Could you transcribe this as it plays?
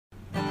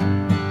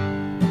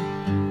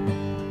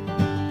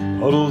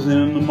Puddles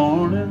in the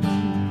morning,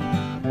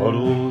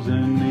 puddles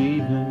in the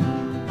evening,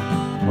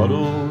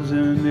 puddles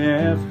in the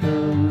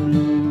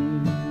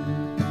afternoon.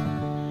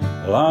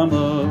 Well, I'm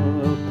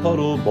a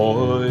puddle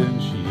boy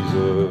and she's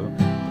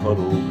a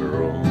puddle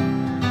girl.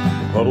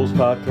 The Puddles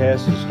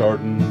podcast is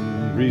starting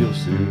real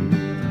soon.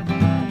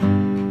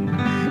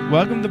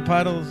 Welcome to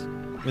Puddles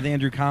with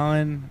Andrew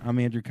Collin. I'm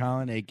Andrew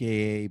Collin,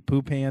 a.k.a.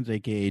 Poop Hands,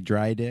 a.k.a.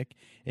 Dry Dick,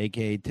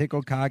 a.k.a.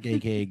 Tickle Cock,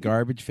 a.k.a.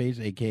 Garbage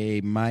Face,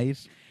 a.k.a.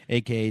 Mice,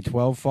 a.k.a.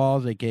 12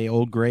 Falls, a.k.a.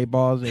 Old Gray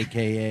Balls,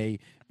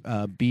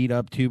 a.k.a. Beat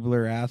Up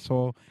Tubular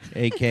Asshole,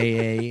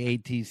 a.k.a.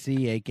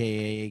 ATC,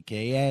 a.k.a.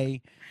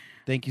 a.k.a.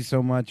 Thank you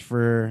so much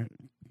for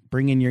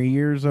bringing your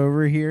ears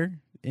over here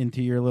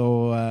into your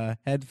little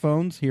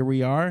headphones. Here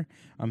we are.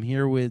 I'm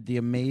here with the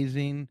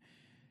amazing...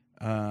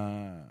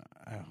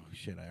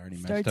 I already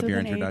messed up your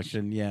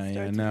introduction.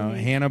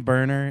 Hannah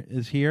Berner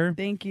is here.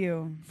 Thank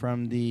you.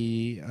 From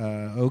the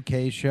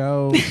OK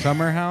Show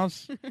Summer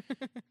House,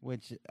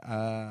 which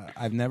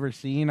I've never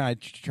seen. I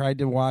tried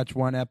to watch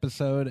one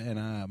episode,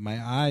 and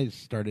my eyes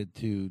started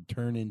to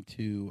turn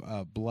into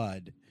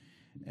blood,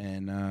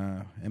 and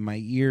my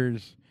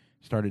ears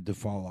started to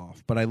fall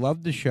off. But I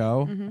love the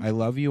show. Mm-hmm. I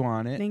love you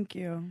on it. Thank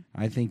you.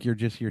 I think you're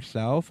just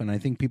yourself, and I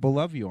think people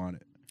love you on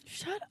it.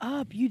 Shut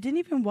up. You didn't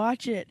even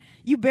watch it.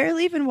 You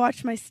barely even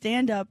watched my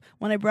stand-up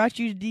when I brought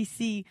you to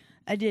D.C.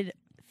 I did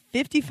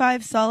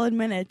 55 solid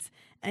minutes,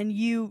 and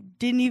you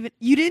didn't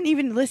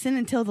even listen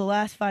until the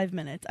last 5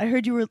 minutes. I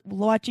heard you were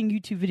watching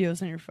YouTube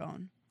videos on your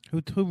phone.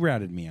 Who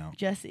ratted me out?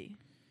 Jesse.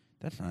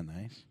 That's not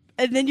nice.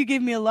 And then you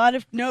gave me a lot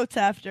of notes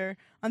after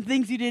on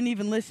things you didn't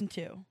even listen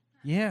to.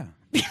 Yeah.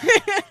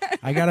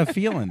 I got a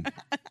feeling.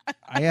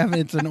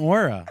 It's an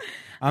aura.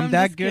 I'm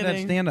that good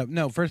kidding. at stand-up.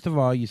 No, first of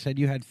all, you said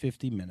you had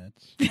 50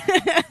 minutes.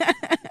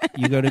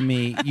 You go to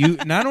me. You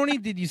not only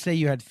did you say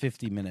you had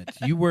 50 minutes,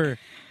 you were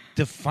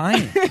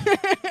defiant.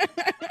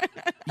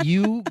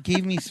 You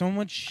gave me so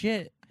much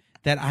shit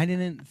that I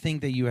didn't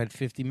think that you had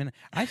 50 minutes.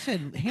 I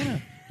said,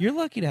 Hannah, you're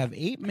lucky to have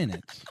 8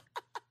 minutes.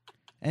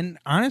 And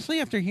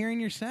honestly, after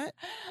hearing your set,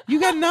 you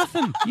got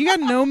nothing. You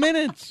got no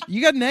minutes.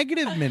 You got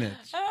negative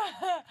minutes.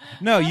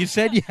 No, you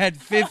said you had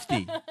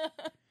 50.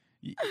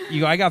 You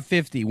go, I got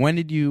 50.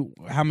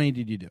 How many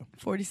did you do?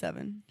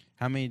 47.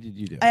 How many did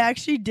you do? I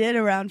actually did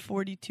around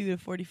 42 to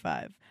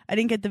 45. I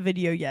didn't get the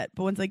video yet,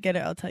 but once I get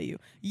it, I'll tell you.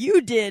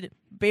 You did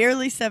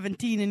barely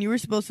 17, and you were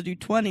supposed to do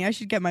 20. I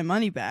should get my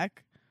money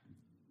back.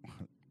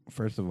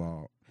 First of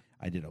all,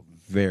 I did a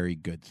very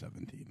good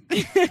 17.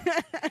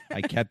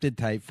 I kept it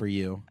tight for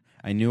you.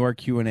 I knew our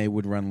Q&A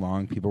would run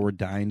long. People were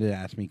dying to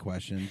ask me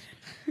questions.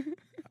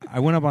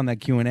 I went up on that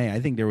Q&A. I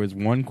think there was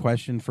one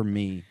question for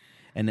me,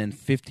 and then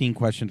 15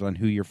 questions on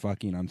who you're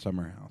fucking on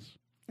Summer House.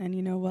 And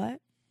you know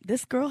what?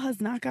 This girl has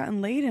not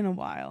gotten laid in a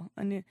while.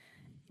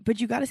 But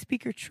you got to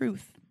speak your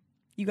truth.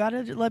 You got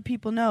to let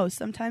people know.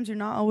 Sometimes you're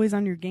not always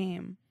on your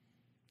game.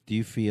 Do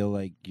you feel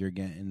like you're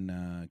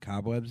getting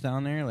cobwebs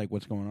down there? Like,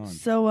 what's going on?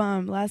 So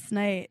last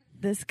night,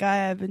 this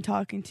guy I've been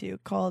talking to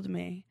called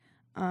me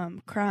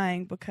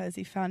crying because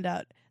he found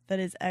out that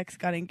his ex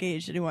got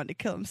engaged and he wanted to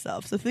kill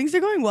himself. So things are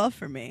going well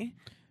for me.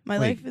 My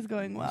life is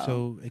going well.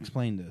 So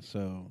explain this.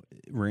 So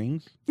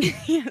rings?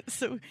 Yeah.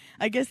 So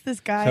I guess this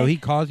guy. So he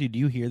calls you. Do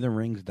you hear the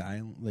rings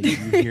dial? Like you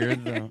hear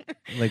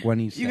when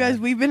he's. You guys,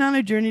 we've been on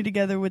a journey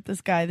together with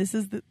this guy. This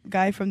is the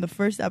guy from the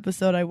first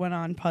episode I went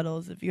on,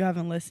 Puddles. If you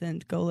haven't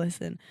listened, go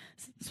listen.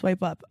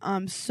 Swipe up.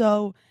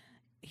 So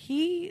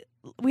we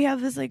have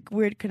this like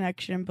weird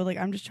connection, but like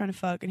I'm just trying to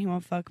fuck and he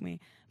won't fuck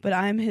me. But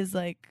I'm his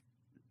like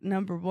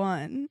number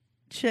one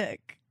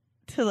chick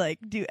to like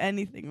do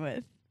anything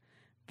with.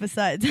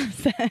 Besides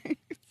sex.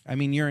 I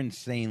mean, you're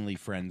insanely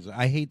friends.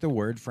 I hate the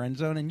word friend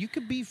zone, and you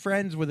could be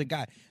friends with a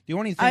guy. The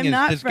only thing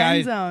is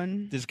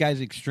this guy's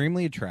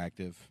extremely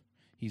attractive.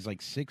 He's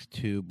like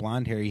 6'2",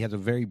 blonde hair. He has a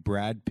very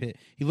Brad Pitt.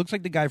 He looks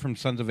like the guy from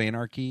Sons of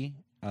Anarchy.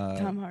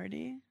 Tom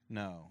Hardy?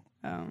 No.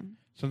 Oh.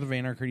 Sons of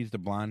Anarchy, he's the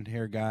blonde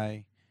hair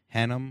guy.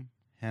 Hannum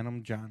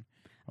John.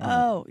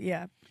 Oh,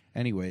 yeah.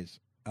 Anyways.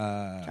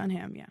 John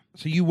Hamm, yeah.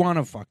 So you want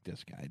to fuck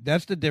this guy.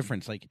 That's the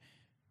difference.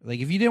 Like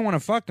if you didn't want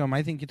to fuck him,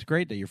 I think it's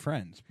great that you're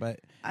friends.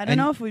 But I don't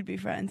know if we'd be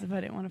friends if I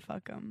didn't want to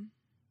fuck him.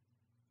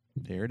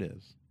 There it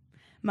is.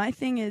 My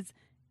thing is,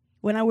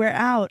 when we're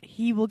out,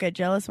 he will get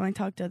jealous when I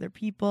talk to other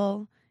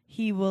people.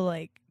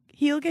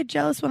 He'll get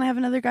jealous when I have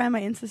another guy on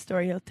my Insta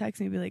story. He'll text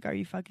me and be like, "Are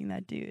you fucking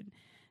that dude?"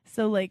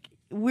 So like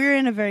we're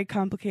in a very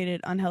complicated,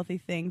 unhealthy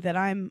thing that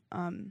I'm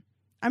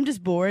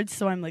just bored,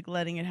 so I'm like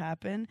letting it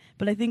happen.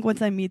 But I think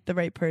once I meet the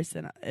right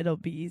person, it'll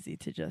be easy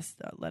to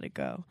just let it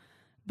go.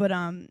 But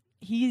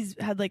he's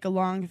had like a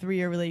long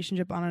 3-year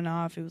relationship on and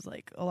off. It was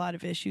like a lot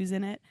of issues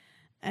in it.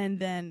 And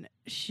then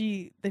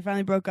they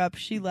finally broke up.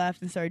 She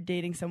left and started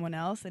dating someone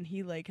else. And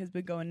he like has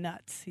been going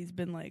nuts. He's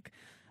been like,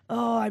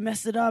 "Oh, I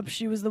messed it up.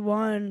 She was the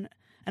one."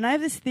 And I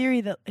have this theory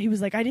that he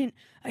was like, I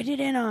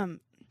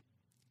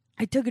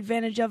took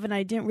advantage of it and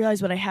I didn't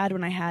realize what I had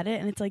when I had it.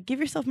 And it's like, give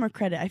yourself more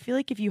credit. I feel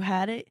like if you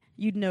had it,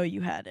 you'd know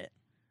you had it.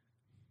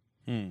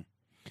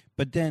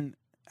 But then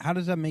how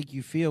does that make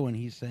you feel when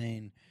he's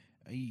saying,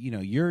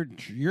 you're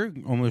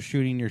almost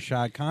shooting your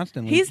shot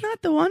constantly. He's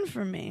not the one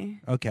for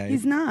me. Okay.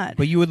 He's not.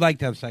 But you would like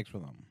to have sex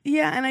with him.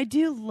 Yeah, and I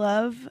do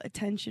love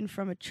attention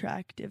from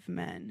attractive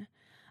men.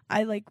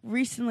 I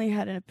recently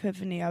had an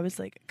epiphany. I was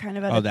kind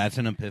of at that's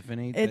an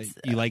epiphany? It's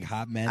you like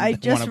hot men I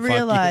that just wanna fuck you?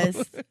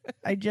 realized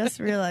I just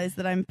realized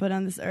that I'm put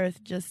on this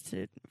earth just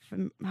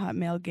from hot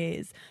male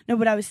gaze. No,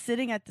 but I was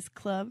sitting at this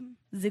club,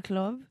 the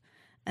club,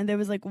 and there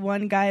was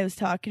one guy who was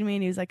talking to me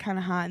and he was kind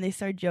of hot and they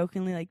started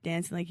jokingly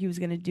dancing like he was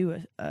going to do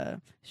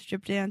a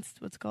strip dance,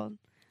 what's it called?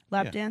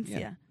 Lap dance?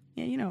 Yeah.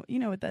 Yeah, you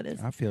know what that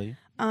is. I feel you.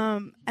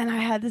 And I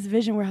had this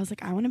vision where I was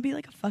I want to be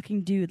a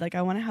fucking dude.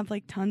 I want to have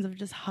tons of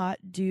just hot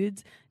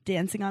dudes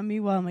dancing on me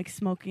while I'm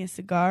smoking a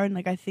cigar, and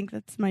I think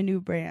that's my new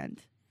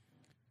brand.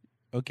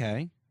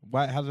 Okay.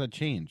 How's that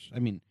change? I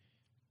mean,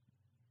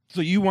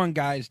 so you want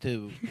guys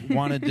to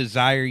want to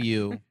desire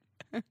you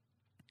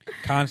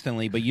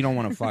constantly, but you don't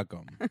want to fuck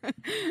them.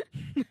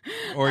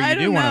 Or you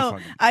do want to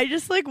fuck them. I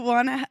just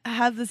want to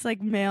have this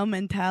male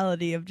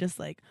mentality of just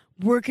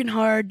working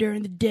hard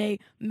during the day,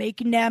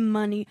 making that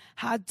money,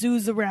 hot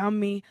dudes around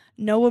me,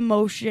 no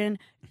emotion,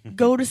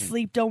 go to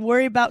sleep, don't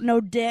worry about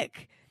no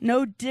dick,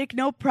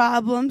 no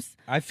problems.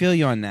 I feel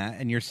you on that,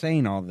 and you're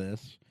saying all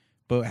this,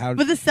 but how?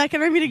 But the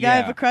second I meet a guy I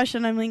have a crush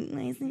on, I'm why isn't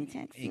he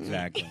texting me?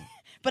 Exactly.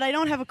 But I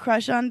don't have a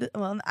crush on.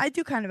 Well, I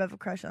do kind of have a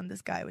crush on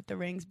this guy with the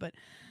rings, but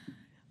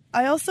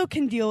I also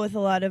can deal with a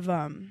lot of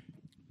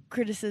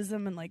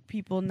criticism and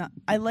people not.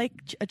 I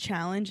like a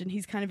challenge, and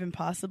he's kind of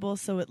impossible,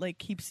 so it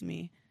keeps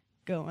me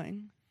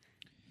going.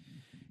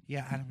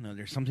 Yeah, I don't know.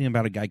 There's something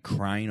about a guy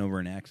crying over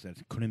an ex that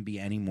couldn't be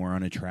any more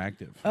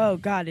unattractive. Oh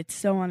God, it's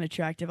so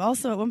unattractive.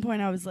 Also, at one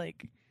point, I was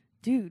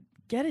dude,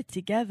 get it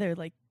together.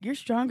 You're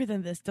stronger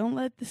than this. Don't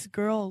let this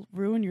girl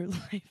ruin your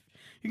life.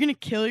 You're gonna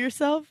kill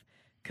yourself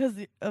because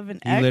of an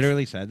ex. You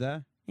literally said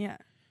that? Yeah.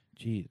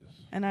 Jesus.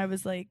 And I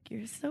was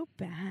you're so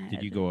bad.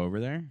 Did you go over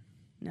there?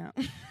 No.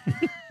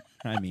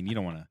 I mean, you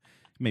don't want to.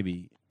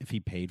 Maybe if he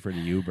paid for the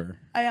Uber.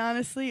 I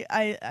honestly,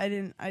 I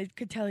didn't. I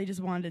could tell he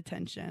just wanted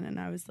attention, and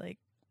I was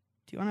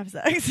do you want to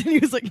have sex? And he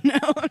was no.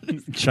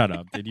 Shut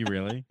up. Did you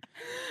really?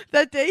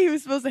 That day he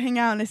was supposed to hang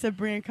out, and I said,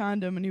 bring a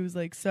condom, and he was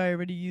sorry, I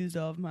already used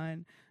all of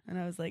mine. And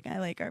I was I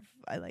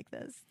like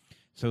this.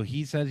 So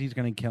he says he's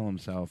going to kill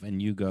himself,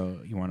 and you go,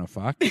 you want to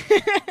fuck?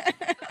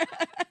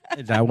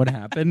 Is that what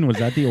happened? Was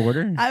that the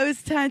order? I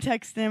was trying to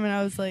text him, and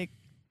I was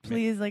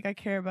please, I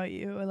care about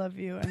you. I love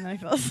you. And then I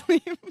fell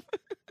asleep.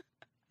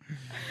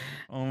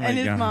 Oh, my And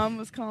his God. mom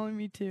was calling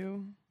me,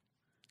 too.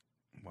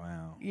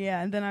 Wow.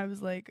 Yeah, and then I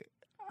was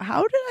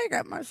how did I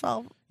get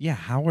myself? Yeah,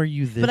 how are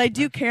you this? But I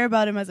do care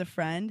about him as a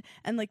friend.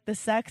 And, the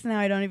sex now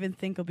I don't even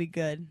think will be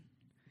good.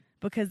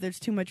 Because there's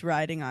too much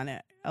riding on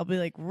it. I'll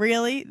be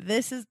really?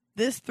 This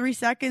 3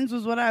 seconds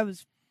was what I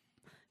was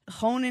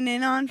honing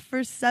in on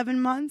for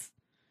 7 months?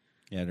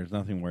 Yeah, there's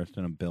nothing worse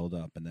than a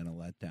build-up and then a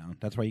letdown.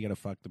 That's why you got to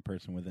fuck the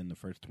person within the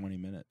first 20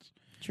 minutes.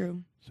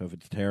 True. So if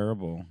it's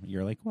terrible,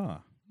 you're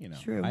well,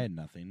 True. I had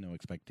nothing, no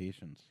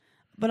expectations.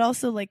 But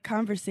also,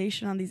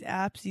 conversation on these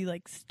apps, you,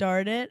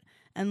 start it,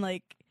 and,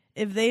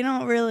 if they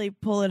don't really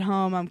pull it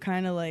home, I'm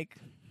kind of I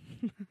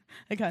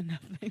got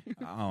nothing.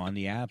 Oh, on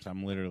the apps,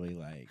 I'm literally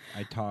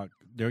I talk,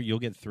 there. You'll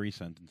get 3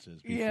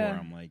 sentences before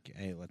I'm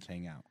hey, let's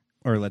hang out.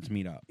 Or let's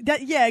meet up.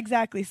 Yeah,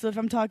 exactly. So if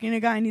I'm talking to a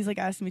guy and he's,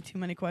 asking me too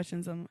many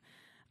questions,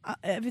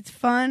 if it's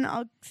fun,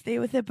 I'll stay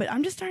with it, but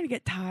I'm just starting to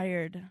get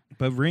tired.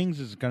 But Rings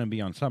is going to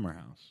be on Summer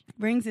House.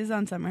 Rings is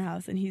on Summer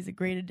House, and he's a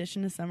great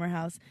addition to Summer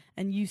House,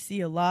 and you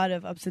see a lot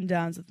of ups and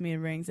downs with me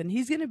and Rings, and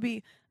he's gonna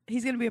be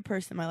a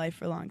person in my life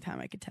for a long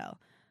time, I could tell.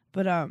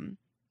 But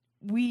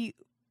we're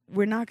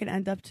not gonna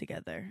end up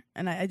together,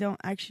 and I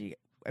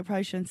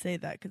probably shouldn't say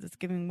that because it's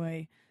giving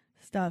away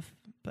stuff,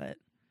 but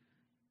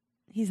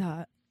he's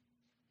hot.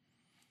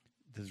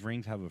 Does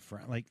Rings have a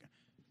friend?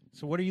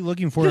 So what are you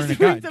looking for in a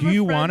guy? Do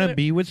you want to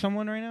be with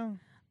someone right now?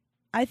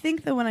 I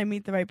think that when I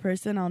meet the right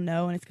person, I'll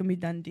know, and it's gonna be a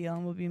done deal,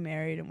 and we'll be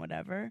married and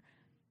whatever.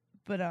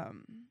 But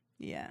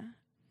yeah,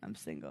 I'm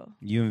single.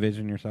 You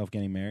envision yourself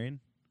getting married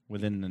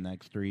within the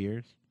next 3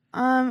 years?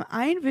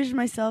 I envisioned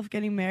myself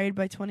getting married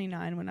by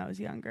 29 when I was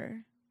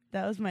younger.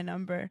 That was my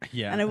number.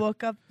 Yeah. And I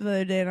woke up the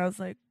other day and I was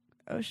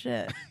oh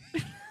shit,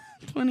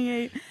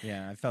 28.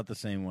 Yeah, I felt the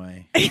same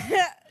way.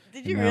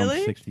 Did you now really?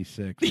 I'm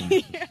 66.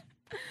 And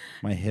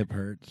my hip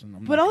hurts.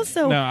 And But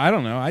also, no, I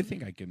don't know. I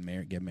think I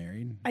could get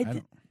married. I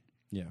don't.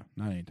 Yeah,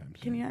 not anytime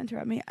soon. Can you not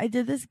interrupt me? I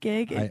did this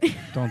gig.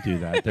 Don't do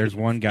that. There's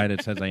one guy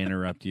that says I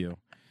interrupt you.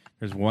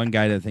 There's one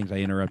guy that thinks I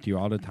interrupt you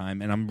all the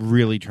time, and I'm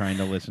really trying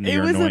to listen to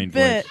your annoying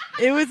voice.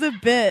 It was a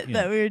bit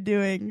that we were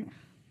doing.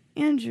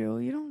 Andrew,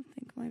 you don't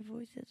think my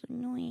voice is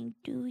annoying,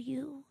 do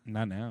you?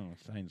 Not now.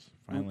 It's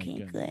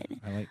finally good.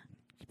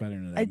 It's better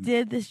than that. I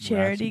did this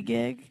charity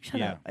gig.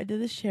 Shut up. I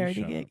did this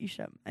charity shut gig. up. You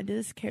shut up. I did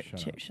this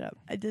shut up.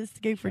 I did this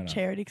gig for Shut up.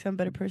 charity because I'm a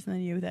better person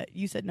than you that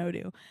you said no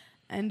to.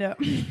 And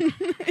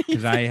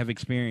because I have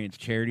experienced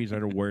charities are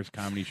the worst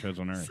comedy shows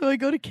on earth. So I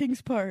go to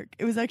Kings Park.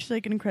 It was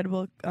actually an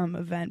incredible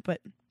event,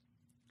 but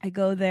I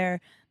go there.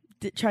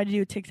 tried to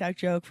do a TikTok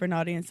joke for an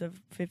audience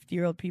of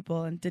 50-year-old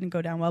people and didn't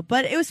go down well.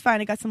 But it was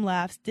fine. I got some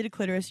laughs. Did a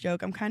clitoris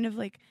joke. I'm kind of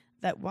like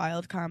that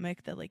wild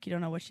comic that like you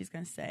don't know what she's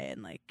gonna say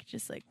and like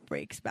just like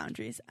breaks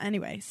boundaries.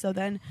 Anyway, so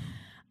then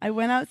I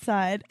went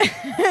outside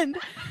and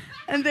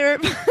there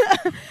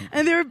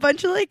were a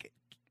bunch of like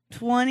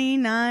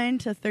 29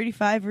 to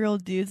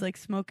 35-year-old dudes like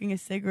smoking a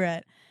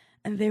cigarette.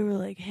 And they were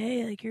like,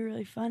 "Hey, like you're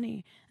really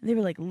funny." And they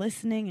were like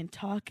listening and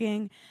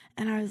talking,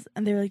 and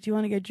they were like, "Do you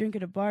want to get a drink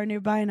at a bar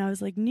nearby?" And I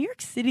was like, "New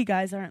York City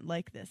guys aren't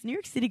like this. New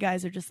York City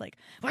guys are just like."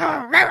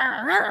 How's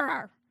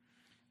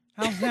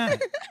that?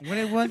 What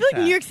it was? I feel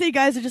like New York City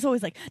guys are just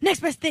always like,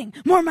 "Next best thing,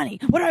 more money.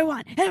 What do I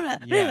want?"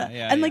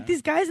 And like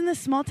these guys in this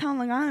small town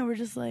Long Island were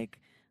just like,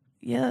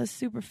 "Yeah, that's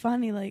super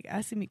funny." Like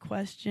asking me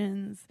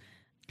questions.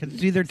 Because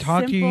it's either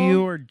talk to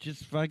you or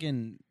just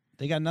fucking.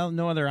 They got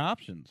no other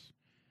options.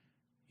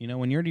 You know,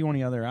 when you're the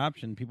only other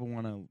option, people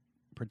want to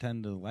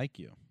pretend to like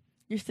you.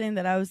 You're saying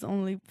that I was the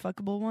only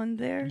fuckable one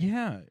there?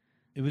 Yeah.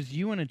 It was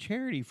you and a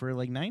charity for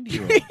like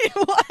 90-year-olds. It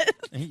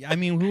was. I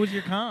mean, who was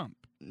your comp?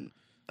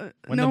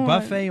 When the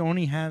buffet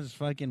only has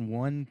fucking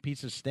one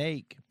piece of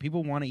steak,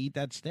 people want to eat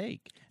that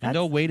steak. And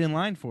they'll wait in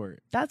line for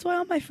it. That's why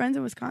all my friends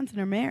in Wisconsin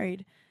are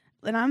married.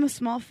 And I'm a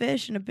small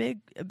fish in a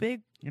big You're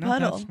puddle. not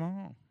that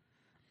small.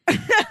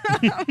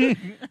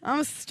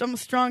 I'm a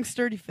strong,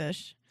 sturdy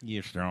fish.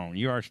 You're strong.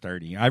 You are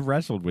sturdy. I've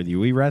wrestled with you.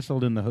 We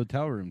wrestled in the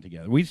hotel room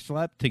together. We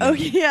slept together.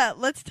 Okay, yeah.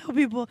 Let's tell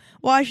people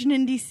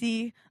Washington,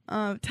 D.C.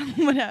 Tell them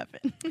what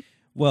happened.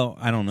 Well,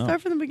 I don't know.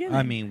 Start from the beginning.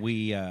 I mean,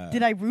 we...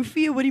 Did I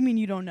roofie you? What do you mean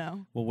you don't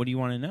know? Well, what do you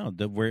want to know?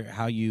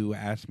 How you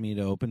asked me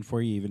to open for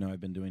you, even though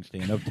I've been doing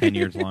stand-up 10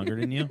 years longer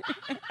than you?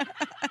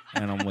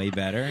 And I'm way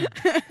better?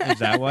 Is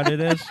that what it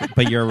is?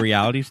 But you're a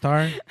reality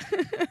star?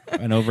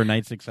 An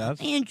overnight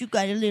success? Andrew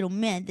got a little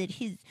mad that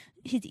his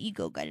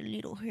ego got a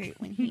little hurt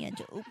when he had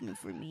to open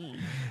for me.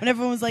 When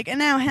everyone was like, and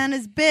now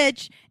Hannah's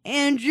bitch,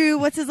 Andrew,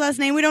 what's his last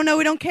name? We don't know.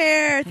 We don't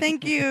care.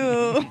 Thank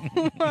you.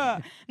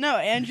 No,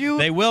 Andrew.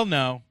 They will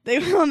know. They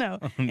will know.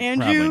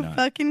 Andrew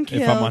fucking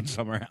killed. If I'm on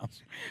Summer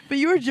House. But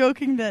you were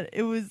joking that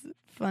it was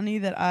funny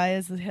that I,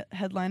 as the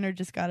headliner,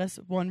 just got us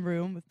one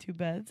room with 2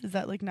 beds. Is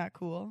that like not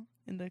cool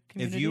in the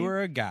community? If you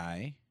were a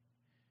guy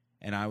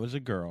and I was a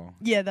girl,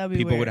 yeah, that'd be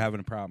people weird. would have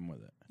a problem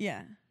with it.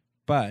 Yeah.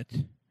 But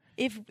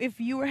if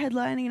you were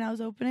headlining and I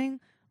was opening,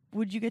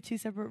 would you get 2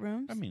 separate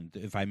rooms? I mean,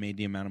 if I made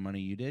the amount of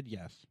money you did,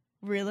 yes.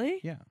 Really?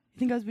 Yeah. You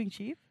think I was being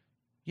cheap?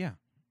 Yeah.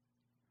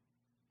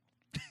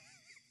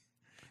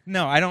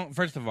 No, I don't.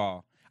 First of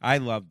all, I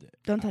loved it.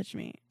 Don't touch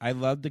me. I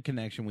loved the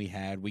connection we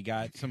had. We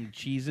got some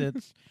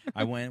Cheez-Its.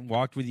 I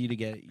walked with you to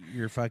get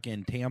your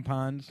fucking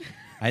tampons.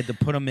 I had to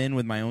put them in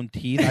with my own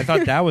teeth. I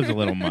thought that was a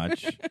little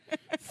much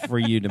for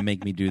you to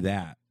make me do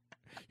that.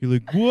 You're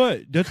like,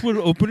 what? That's what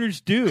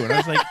openers do. And I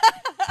was like,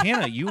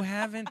 Hannah, you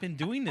haven't been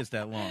doing this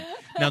that long.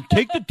 Now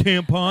take the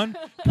tampon,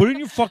 put it in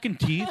your fucking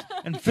teeth,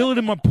 and fill it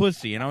in my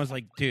pussy. And I was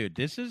like, dude,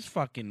 this is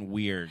fucking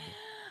weird.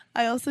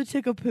 I also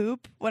took a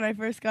poop when I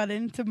first got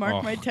in to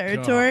mark my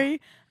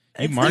territory.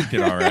 God. You marked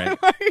it all right.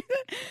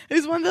 It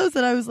was one of those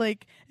that I was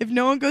like, if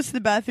no one goes to the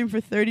bathroom for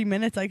 30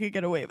 minutes, I could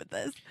get away with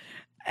this.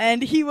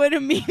 And he would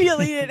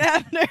immediately eat it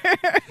after.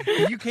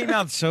 You came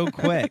out so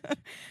quick.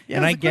 Yeah,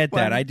 and I get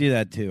that. One. I do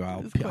that too.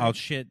 I'll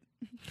shit.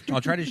 I'll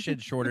try to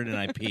shit shorter than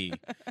I pee,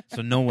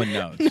 so no one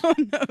knows. No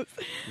one knows.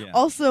 Yeah.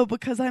 Also,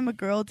 because I'm a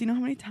girl, do you know how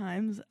many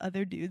times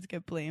other dudes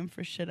get blamed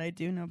for shit I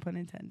do? No pun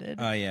intended.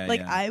 Oh, yeah, Like,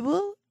 yeah. I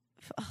will...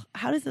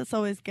 How does this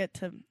always get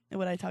to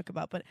what I talk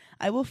about? But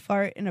I will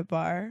fart in a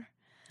bar.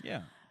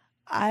 Yeah.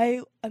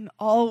 I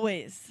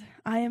always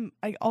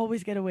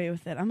get away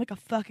with it. I'm like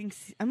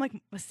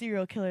a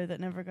serial killer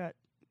that never got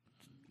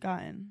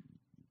gotten.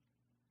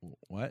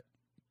 What?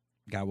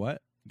 Got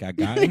what? Got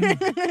gotten?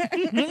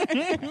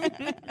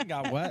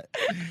 Got what?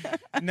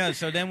 No,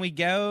 so then we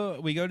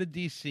go to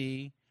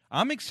DC.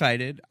 I'm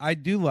excited. I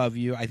do love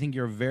you. I think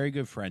you're a very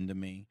good friend to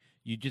me.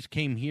 You just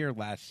came here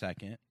last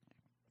second.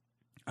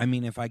 I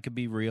mean, if I could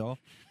be real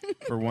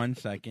for 1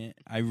 second,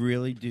 I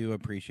really do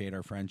appreciate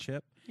our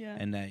friendship. Yeah.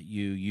 And that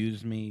you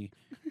use me.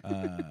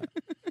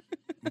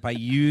 By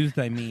used,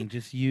 I mean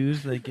just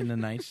used, like in a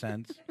nice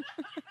sense.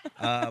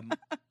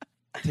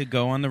 To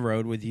go on the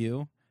road with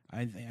you.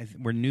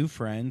 We're new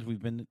friends.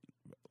 We've been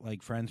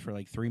like friends for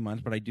like 3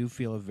 months, but I do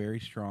feel a very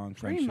strong 3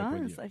 friendship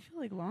months? with you. I feel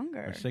like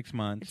longer. Or 6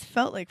 months. It's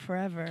felt like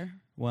forever.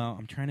 Well,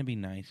 I'm trying to be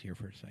nice here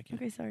for a second.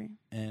 Okay, sorry.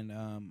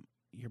 And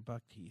your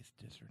buck teeth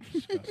just are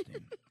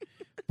disgusting.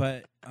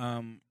 But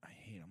I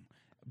hate them.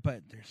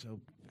 But they're so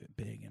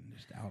big and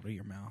just out of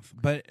your mouth.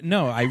 But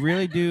no, I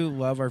really do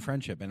love our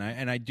friendship, and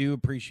I do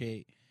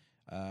appreciate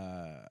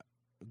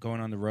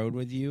going on the road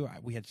with you.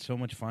 We had so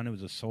much fun. It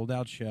was a sold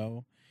out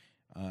show.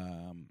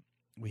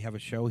 We have a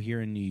show here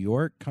in New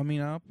York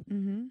coming up,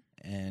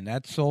 and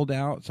that's sold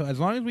out. So as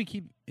long as we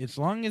keep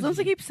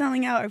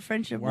selling out, our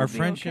friendship will be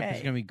friendship okay.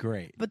 is going to be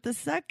great. But the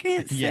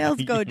second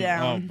sales go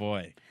down, oh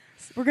boy,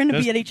 we're going to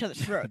be at each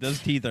other's throats. Those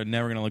teeth are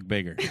never going to look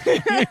bigger.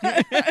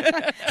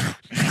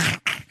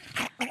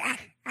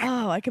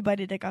 Oh, I could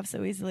bite a dick off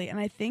so easily. And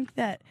I think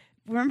that,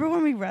 remember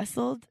when we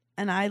wrestled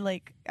and I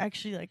like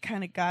actually like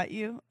kind of got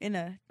you in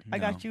a. I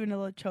got you in a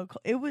little chokehold.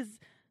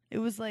 It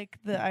was like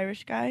the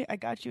Irish guy. I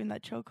got you in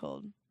that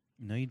chokehold.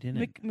 No, you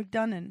didn't.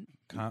 McDonough.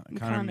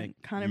 Conor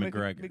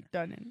McGregor.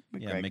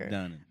 Yeah,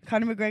 McDonough.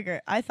 Conor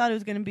McGregor. I thought it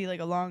was gonna be like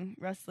a long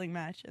wrestling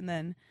match, and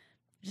then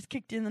just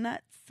kicked you in the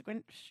nuts,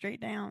 went straight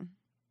down.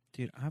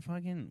 Dude, I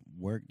fucking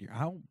worked.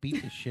 I'll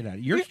beat the shit out of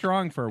you. You're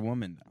strong for a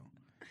woman,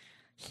 though.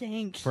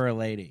 Thanks. For a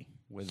lady.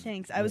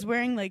 Thanks. I was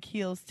wearing like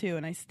heels too,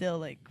 and I still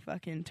like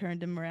fucking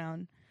turned him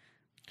around.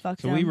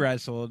 Fucked So him. we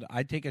wrestled.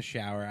 I take a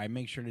shower. I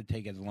make sure to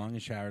take as long a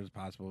shower as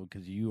possible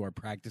because you are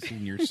practicing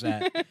your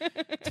set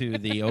to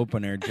the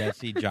opener,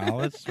 Jesse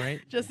Jollis,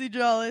 right? Jesse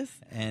Jollis.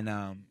 And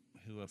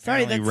who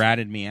apparently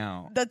ratted me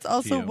out. That's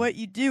also what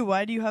you do.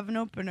 Why do you have an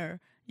opener?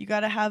 You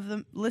got to have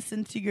them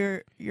listen to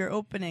your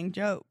opening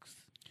jokes.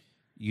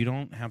 You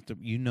don't have to.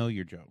 You know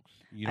your jokes.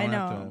 You don't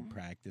have to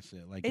practice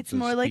it. Like it's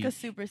more like a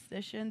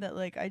superstition that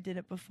like I did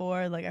it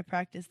before. Like I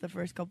practiced the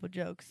first couple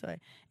jokes, so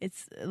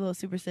it's a little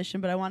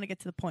superstition. But I want to get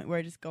to the point where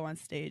I just go on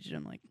stage and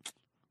I'm like,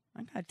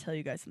 I gotta tell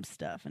you guys some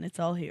stuff, and it's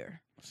all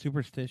here.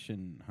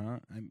 Superstition, huh?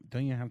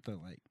 Don't you have to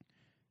like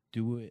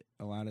do it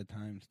a lot of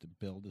times to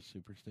build a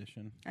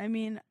superstition? I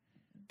mean,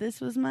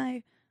 this was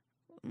my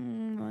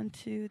 1,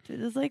 2, 3.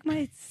 This is like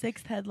my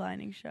 6th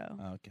headlining show.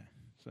 Okay,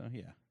 so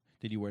yeah.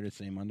 Did you wear the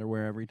same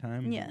underwear every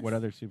time? Yes. What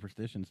other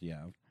superstitions do you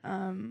have?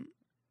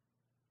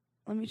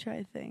 Let me try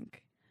to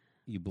think.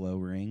 You blow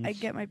rings? I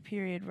get my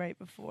period right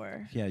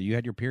before. Yeah, you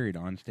had your period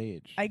on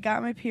stage. I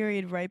got my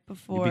period right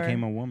before. You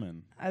became a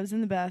woman. I was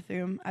in the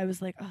bathroom. I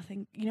was like, oh,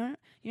 you know,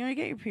 you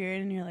get your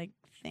period and you're like,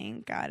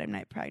 thank God I'm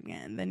not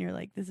pregnant. And then you're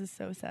like, this is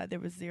so sad. There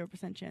was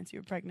 0% chance you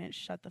were pregnant.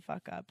 Shut the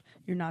fuck up.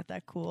 You're not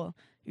that cool.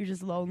 You're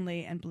just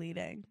lonely and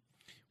bleeding.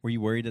 Were you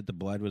worried that the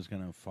blood was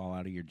going to fall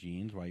out of your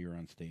jeans while you were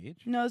on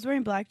stage? No, I was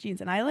wearing black jeans.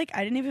 And I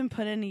didn't even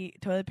put any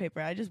toilet paper.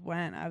 I just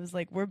went. I was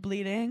like, we're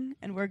bleeding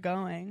and we're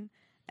going.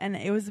 And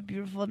it was a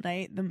beautiful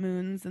night. The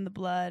moons and the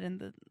blood and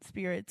the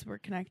spirits were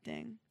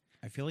connecting.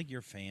 I feel like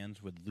your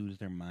fans would lose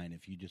their mind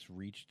if you just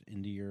reached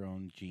into your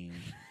own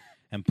jeans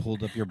and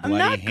pulled up your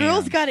bloody hands.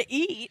 Girls gotta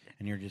eat.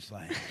 And you're just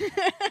like,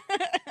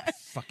 I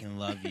fucking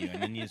love you.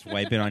 And then you just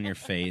wipe it on your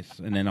face.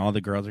 And then all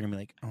the girls are going to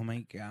be like, oh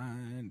my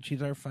God,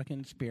 she's our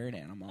fucking spirit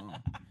animal.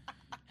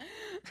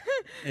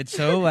 It's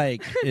so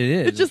like, it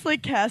is. It's just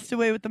like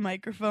Castaway with the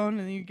microphone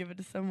and then you give it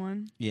to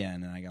someone. Yeah,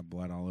 and then I got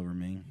blood all over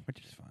me, which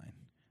is fine.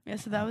 Yeah,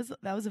 so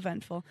that was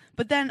eventful.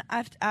 But then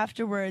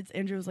afterwards,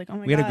 Andrew was like, oh my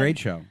God. We had a great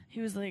show.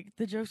 He was like,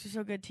 the jokes are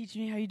so good. Teach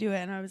me how you do it.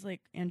 And I was like,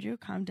 Andrew,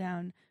 calm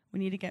down. We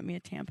need to get me a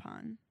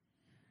tampon.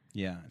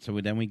 Yeah, so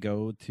then we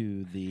go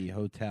to the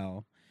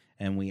hotel,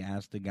 and we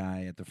ask the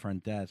guy at the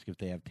front desk if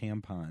they have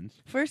tampons.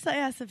 First, I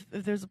asked if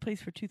there's a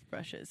place for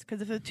toothbrushes,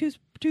 because if a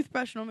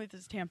toothbrush, normally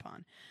there's a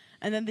tampon.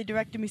 And then they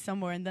directed me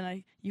somewhere, and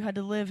then you had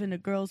to live in a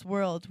girl's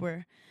world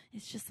where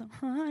it's just so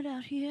hot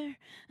out here.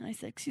 And I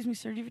said, excuse me,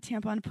 sir, do you have a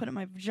tampon to put in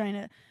my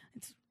vagina?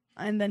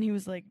 And then he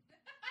was like,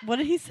 what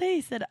did he say?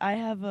 He said, I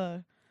have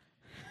a...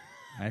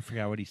 I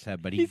forgot what he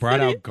said, but he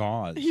brought out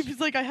gauze. He was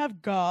like, I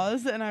have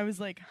gauze, and I was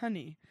like,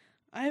 honey,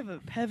 I have a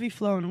heavy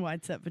flow and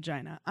wide set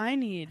vagina. I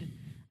need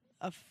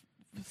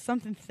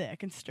something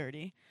thick and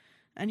sturdy.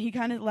 And he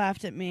kind of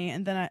laughed at me,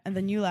 and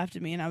then you laughed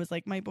at me, and I was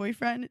like, my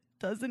boyfriend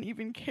doesn't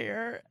even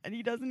care, and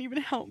he doesn't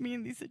even help me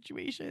in these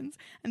situations.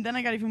 And then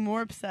I got even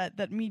more upset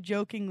that me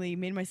jokingly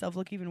made myself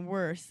look even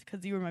worse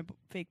because you were my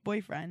fake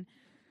boyfriend.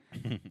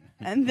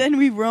 And then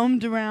we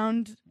roamed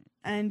around,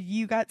 and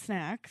you got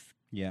snacks.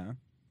 Yeah.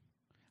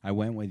 I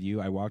went with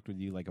you. I walked with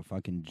you like a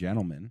fucking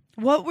gentleman.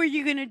 What were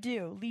you going to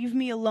do? Leave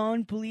me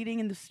alone bleeding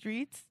in the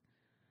streets?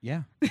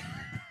 Yeah.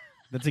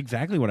 That's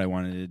exactly what I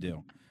wanted to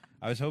do.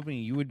 I was hoping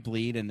you would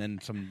bleed and then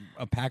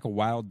a pack of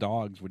wild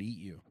dogs would eat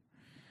you.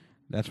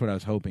 That's what I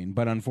was hoping.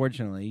 But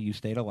unfortunately, you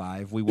stayed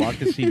alive. We walked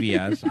to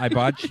CVS. I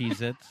bought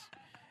Cheez-Its.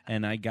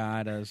 And I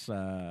got us,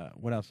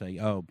 what else?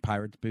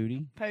 Pirate's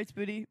Booty. Pirate's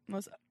Booty,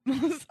 most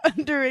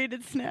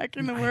underrated snack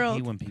in the world. I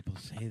hate when people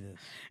say this.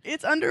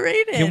 It's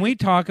underrated. Can we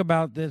talk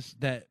about this?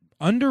 That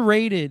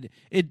underrated,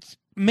 it's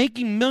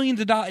making millions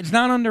of dollars. It's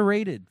not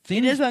underrated.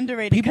 It is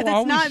underrated because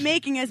it's not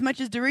making as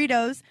much as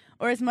Doritos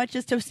or as much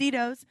as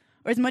Tostitos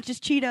or as much as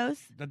Cheetos.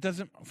 That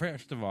doesn't,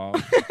 first of all,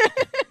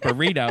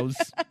 burritos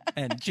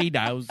and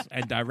Cheetos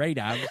and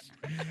Doritos.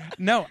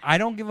 No, I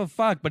don't give a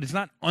fuck, but it's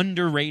not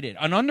underrated.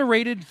 An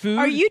underrated food.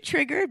 Are you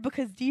triggered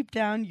because deep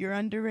down you're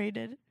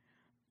underrated?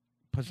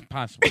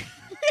 Possibly.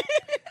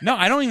 No,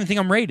 I don't even think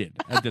I'm rated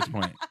at this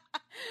point.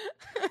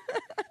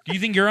 Do you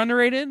think you're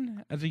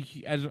underrated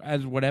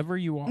as whatever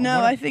you are?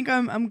 No, I think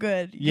I'm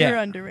good. Yeah. You're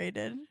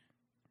underrated.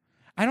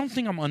 I don't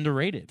think I'm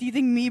underrated. Do you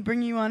think me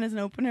bringing you on as an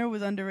opener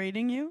was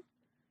underrating you?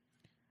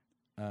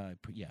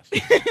 Yes.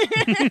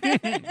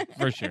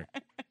 For sure.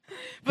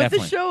 But Definitely.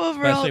 the show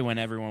overall... Especially when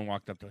everyone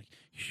walked up, they're like,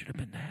 you should have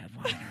been the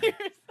headliner.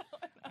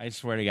 I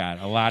swear to God,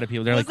 a lot of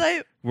people, they're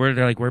like,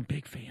 we're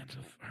big fans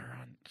of her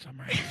on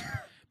Summer House.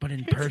 But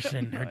in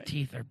person, her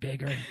teeth are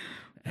bigger.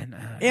 And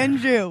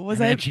Andrew,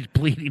 she's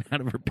bleeding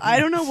out of her penis. I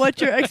don't know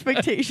what your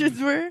expectations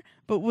were,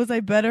 but was I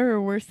better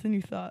or worse than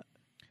you thought?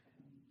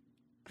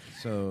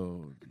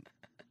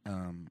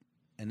 And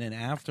then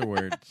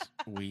afterwards,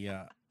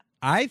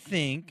 I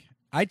think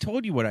I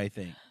told you what I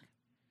think.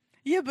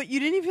 Yeah, but you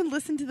didn't even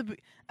listen to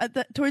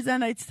towards the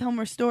end. I tell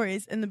more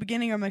stories. In the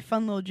beginning are my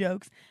fun little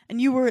jokes,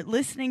 and you were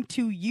listening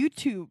to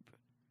YouTube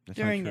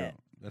during it.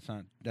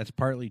 That's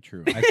partly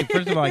true.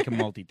 First of all, I can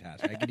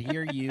multitask. I could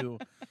hear you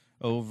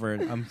over.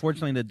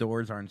 Unfortunately, the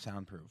doors aren't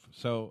soundproof,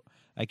 so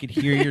I could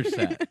hear your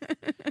set.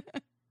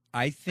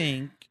 I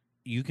think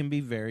you can be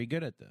very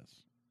good at this.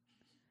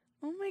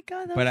 Oh my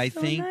God! That but was I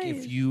so think nice.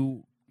 if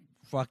you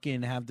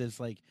fucking have this,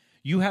 like,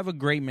 you have a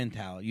great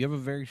mentality. You have a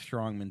very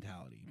strong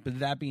mentality. But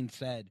that being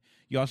said,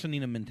 you also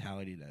need a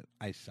mentality that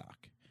I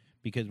suck.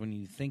 Because when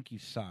you think you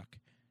suck,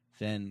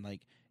 then,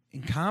 like,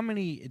 in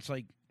comedy, it's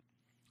like,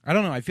 I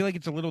don't know. I feel like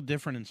it's a little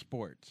different in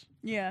sports.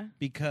 Yeah.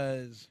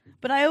 Because...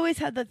 But I always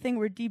had that thing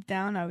where deep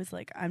down I was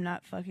like, I'm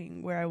not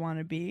fucking where I want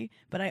to be.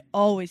 But I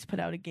always put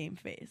out a game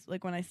face.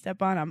 Like, when I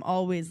step on, I'm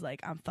always like,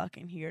 I'm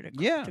fucking here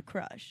to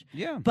crush.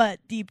 Yeah. But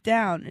deep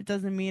down, it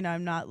doesn't mean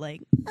I'm not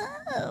like...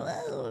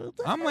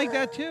 I'm like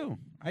that, too.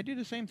 I do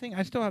the same thing.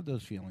 I still have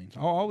those feelings.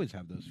 I'll always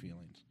have those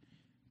feelings.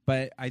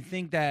 But I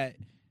think that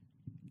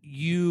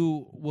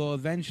you will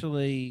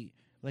eventually,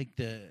 like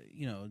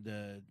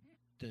the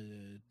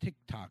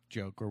TikTok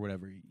joke or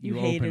whatever you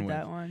hated open with.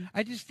 that one.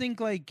 I just think,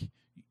 like,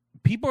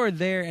 people are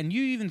there, and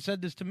you even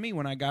said this to me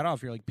when I got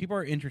off. You're like, people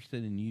are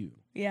interested in you.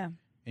 Yeah.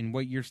 And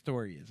what your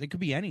story is. It could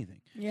be anything.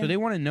 Yeah. So they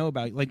want to know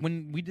about, like,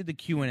 when we did the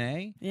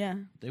Q&A, Yeah.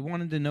 they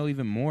wanted to know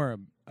even more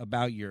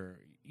about your,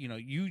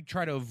 you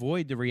try to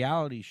avoid the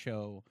reality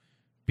show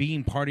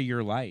being part of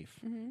your life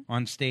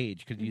on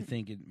stage because you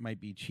think it might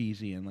be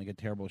cheesy and like a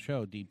terrible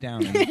show deep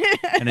down,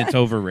 and it's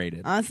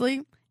overrated.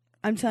 Honestly,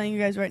 I'm telling you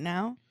guys right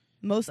now,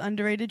 most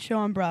underrated show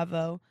on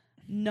Bravo,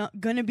 not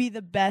gonna be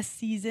the best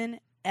season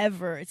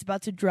ever. It's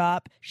about to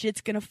drop.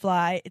 Shit's gonna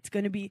fly. It's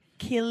gonna be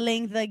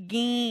killing the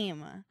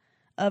game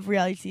of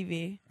reality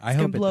TV. I It's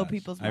hope gonna blow it does.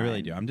 people's I minds.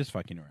 really do. I'm just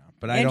fucking around,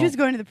 but Andrew's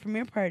going to the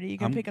premiere party. You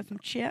gonna I'm- pick up some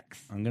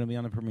chicks? I'm gonna be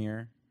on the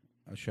premiere,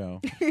 a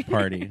show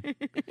party,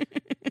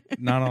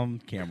 not on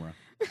camera.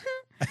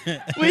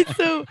 Wait,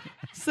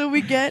 so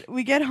we get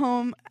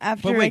home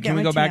after. But I wait, get can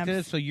we my go back to TMs.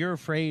 this? So you're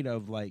afraid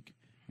of, like,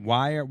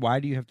 why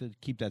do you have to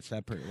keep that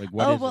separate? Like,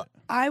 what Oh is well, it?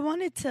 I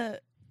wanted to.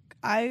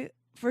 I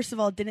first of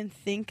all didn't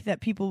think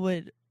that people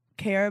would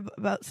care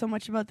about so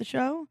much about the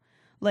show.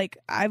 Like,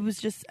 I was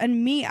just,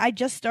 and me, I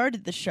just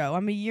started the show.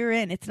 I'm a year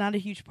in. It's not a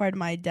huge part of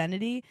my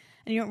identity,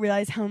 and you don't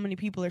realize how many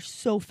people are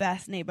so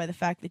fascinated by the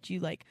fact that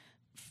you like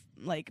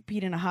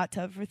peed in a hot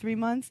tub for 3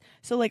 months.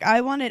 So like, I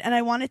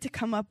wanted to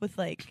come up with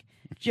like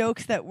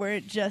jokes that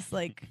weren't just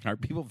like. Are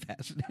people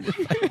fascinated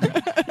by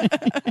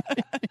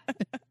that?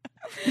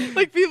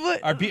 Like, people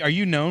Are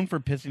you known for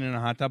pissing in a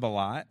hot tub a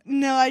lot?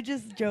 No, I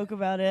just joke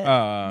about it.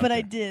 But Okay.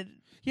 I did.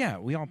 Yeah,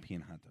 we all pee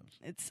in hot tubs.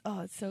 It's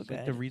so It's good.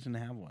 like the reason to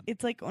have one.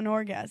 It's like an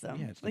orgasm.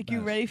 Yeah, it's the like you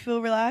best. ready,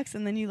 feel relaxed,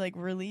 and then you like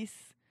release.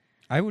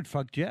 I would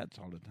fuck jets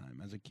all the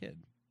time as a kid.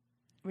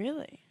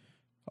 Really?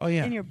 Oh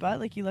yeah. In your butt?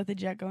 Like you let the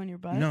jet go in your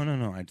butt?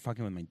 No. I'd fuck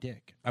it with my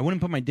dick. I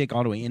wouldn't put my dick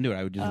all the way into it.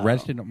 I would just Oh.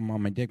 rest it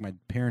on my dick. My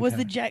parents Was had-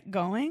 the jet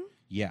going?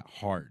 Yeah,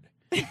 hard.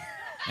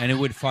 And it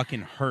would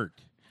fucking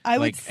hurt. I Like,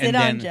 would sit and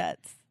on then-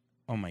 jets.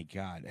 Oh my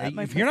god! At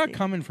my If you're not pussy.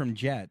 coming from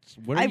jets,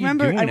 what are I you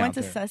remember doing I out went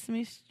to there?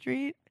 Sesame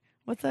Street.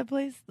 What's that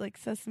place? Like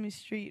Sesame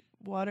Street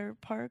Water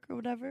Park or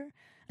whatever.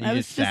 And I you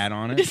was just sat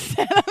on it. Just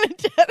sat on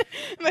the jet.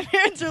 My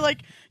parents are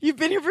like, "You've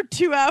been here for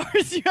 2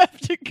 hours. You have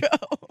to go."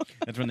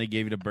 That's when they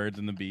gave you the birds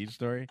and the bees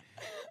story.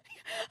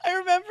 I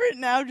remember it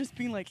now, just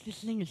being like, "This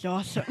thing is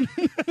awesome."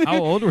 How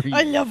old were you?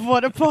 I love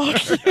water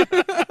parks.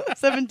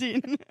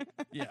 17.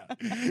 Yeah.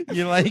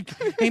 You're like,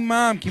 hey,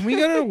 Mom, can we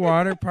go to the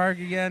water park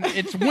again?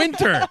 It's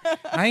winter.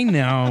 I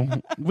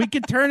know. We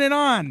could turn it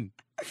on.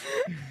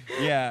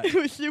 Yeah. It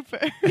was super.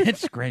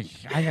 It's great.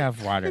 I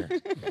have water.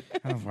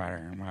 I have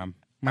water, Mom.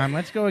 Mom,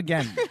 let's go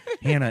again.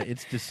 Hannah,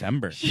 it's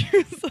December. She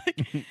was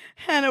like,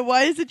 "Hannah,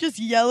 why is it just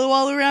yellow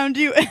all around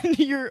you and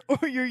you're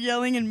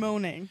yelling and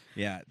moaning?"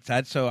 Yeah.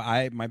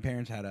 My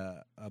parents had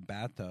a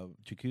bathtub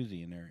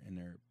jacuzzi in their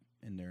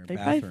They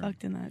bathroom. probably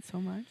fucked in that so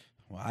much.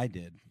 Well, I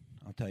did.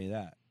 I'll tell you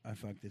that. I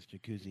fucked this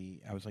jacuzzi.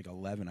 I was like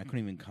 11. I couldn't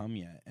even come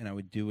yet. And I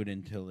would do it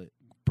until it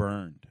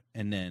burned.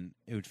 And then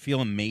it would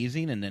feel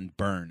amazing and then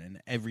burn. And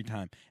every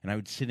time. And I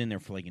would sit in there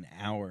for like an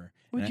hour.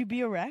 Would you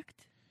be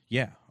erect?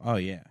 Yeah. Oh,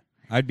 yeah.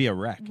 I'd be a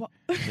wreck.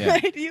 Yeah.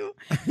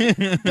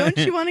 Don't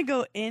you want to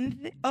go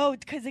in?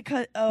 Because it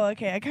cut. Oh,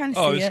 okay. I kind of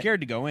see I was it. scared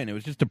to go in. It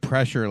was just the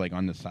pressure like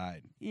on the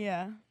side.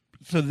 Yeah.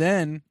 So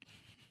then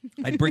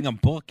I'd bring a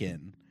book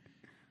in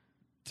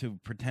to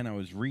pretend I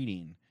was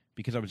reading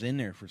because I was in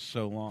there for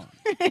so long.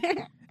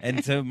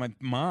 And so my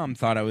mom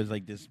thought I was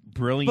like this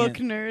brilliant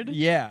Book nerd.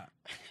 Yeah.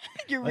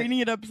 You're reading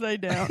it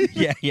upside down.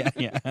 yeah.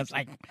 I was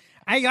like,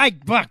 I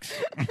like books.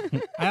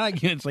 I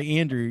like it. It's like,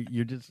 Andrew,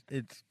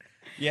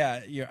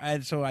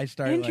 and so I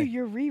started Andrew, like,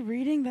 you're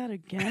rereading that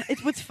again.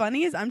 It's what's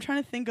funny is I'm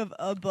trying to think of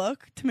a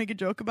book to make a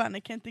joke about, and I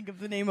can't think of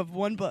the name of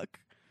one book.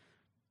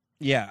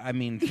 yeah, I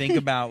mean, think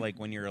about like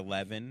when you're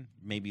 11,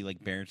 maybe like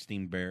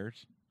Berenstain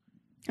Bears.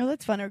 Oh,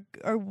 that's fun.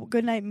 Or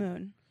Goodnight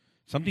Moon.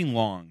 something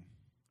long.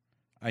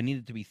 I need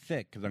it to be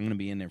thick because I'm going to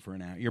be in there for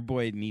an hour. Your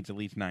boy needs at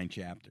least 9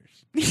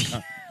 chapters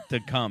to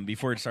come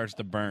before it starts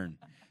to burn.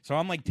 So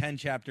I'm like 10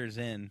 chapters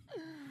in,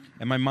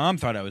 and my mom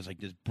thought I was like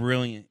this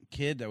brilliant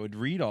kid that would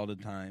read all the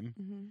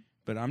time,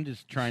 but I'm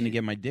just trying to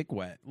get my dick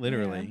wet,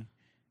 literally. Yeah.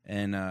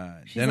 And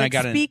then like,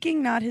 I got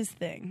speaking, not his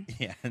thing.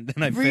 Yeah, and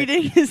then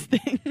reading his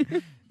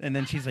thing. And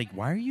then she's like,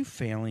 "Why are you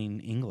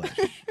failing English?"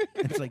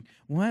 It's like,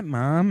 "What,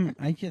 Mom?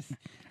 I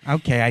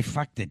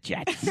fucked the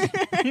Jets.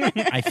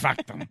 I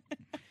fucked them.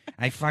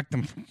 I fucked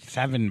them for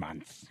 7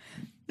 months."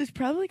 There's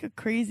probably like a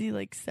crazy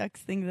like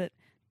sex thing that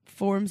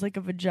forms like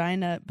a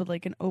vagina, but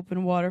like an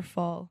open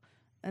waterfall,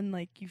 and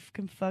like you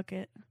can fuck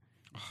it.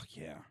 Oh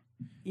yeah,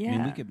 yeah. I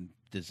mean, we could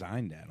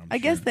design that. I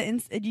guess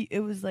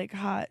it was like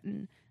hot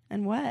and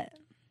wet.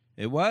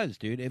 It was,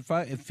 dude. It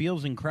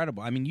feels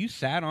incredible. I mean, you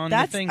sat on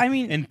the thing. I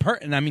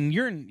mean,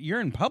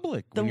 you're in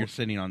public when you're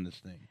sitting on this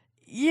thing.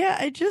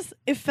 Yeah,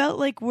 it felt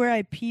like where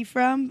I pee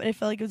from, but it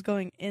felt like it was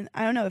going in.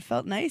 I don't know. It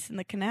felt nice in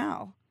the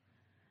canal.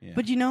 Yeah.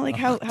 But you know, like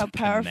how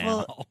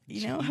powerful. Canal.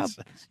 You know Jesus.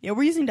 how. Yeah,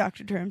 we're using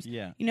doctor terms.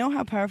 Yeah. You know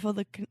how powerful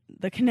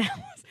the canal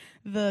was,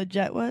 the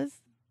jet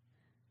was.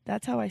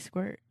 That's how I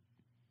squirt.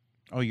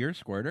 Oh, you're a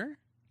squirter?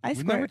 We've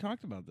We've never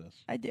talked about this.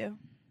 I do.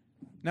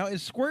 Now,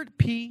 is squirt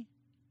pee?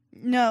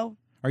 No.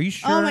 Are you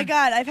sure? Oh my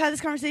God, I've had this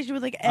conversation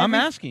with like I'm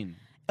asking.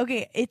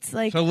 Okay, it's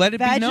like so let it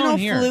vaginal be known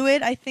here.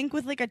 fluid, I think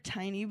with like a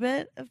tiny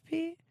bit of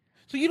pee.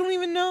 So you don't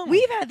even know?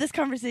 We've had this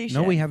conversation.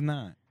 No, we have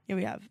not. Yeah,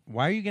 we have.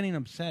 Why are you getting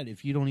upset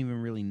if you don't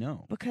even really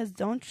know? Because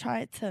don't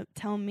try to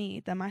tell me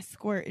that my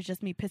squirt is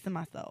just me pissing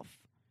myself.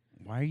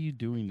 Why are you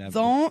doing that?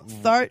 Don't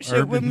start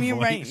shit with me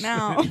voice. right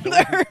now.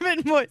 The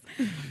urban voice.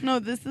 No,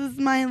 this is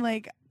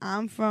my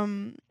I'm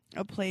from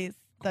a place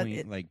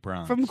like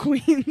Bronx. From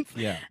Queens.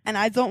 Yeah. And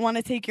I don't want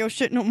to take your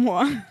shit no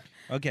more.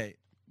 Okay.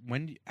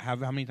 How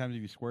many times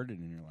have you squirted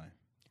in your life?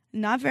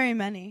 Not very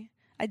many.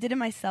 I did it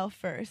myself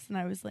first, and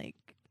I was like,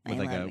 I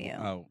love you.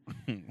 Oh.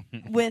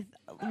 with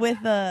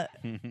a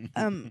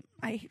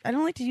I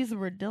don't like to use the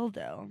word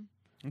dildo.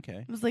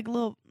 Okay. It was like a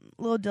little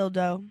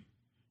dildo.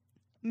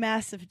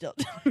 Massive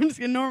dildo. I'm just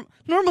gonna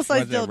normal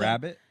size dildo. Was it a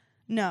rabbit?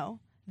 No.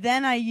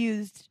 Then I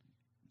used,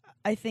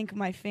 I think,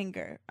 my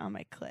finger on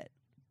my clit.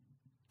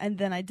 And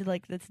then I did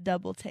like this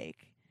double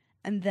take.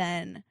 And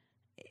then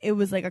it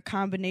was like a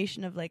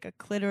combination of like a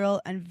clitoral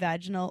and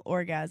vaginal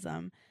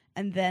orgasm.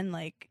 And then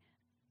like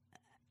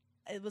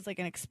it was like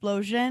an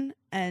explosion,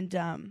 and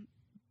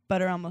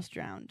Butter almost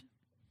drowned.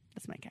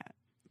 That's my cat,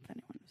 if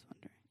anyone was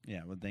wondering.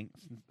 Yeah, well, thanks.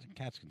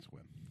 Cats can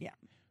swim. Yeah.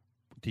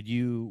 Did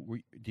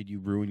you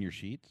ruin your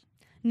sheets?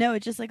 No,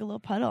 it's just like a little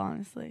puddle,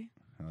 honestly.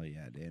 Hell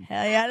yeah, dude.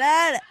 Hell yeah,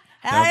 lad.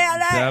 Hell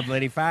yeah, lad.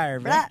 Bloody fire,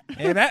 Blah.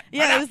 Hey, that.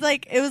 Yeah, it was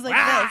like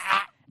this.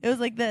 It was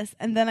like this,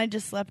 and then I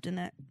just slept in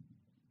it.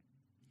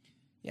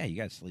 Yeah, you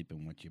gotta sleep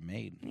in what you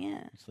made.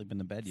 Yeah. Sleep in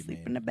the bed you made.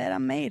 Sleep in the bed I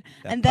made.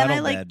 That and then I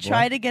puddle like bed, boy.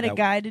 try to get a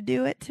guy to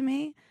do it to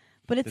me.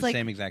 But it's the like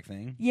same exact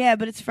thing. Yeah,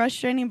 but it's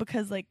frustrating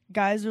because like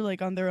guys are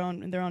like in their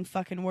own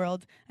fucking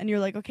world, and you're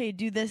like, okay,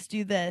 do this,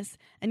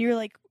 and you're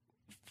like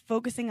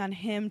focusing on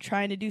him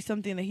trying to do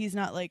something that he's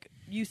not like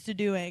used to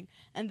doing,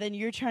 and then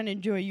you're trying to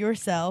enjoy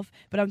yourself,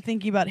 but I'm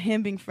thinking about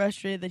him being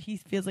frustrated that he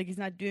feels like he's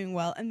not doing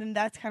well, and then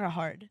that's kind of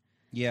hard.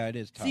 Yeah, it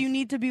is tough. So you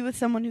need to be with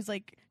someone who's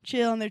like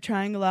chill and they're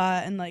trying a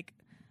lot and like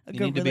a good relationship.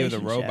 You need to be with a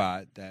relationship.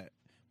 robot that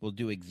will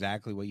do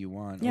exactly what you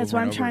want. Yeah, that's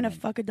why I'm trying to again.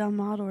 fuck a dumb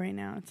model right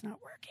now. It's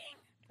not working.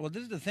 Well,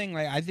 this is the thing.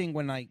 Like, I think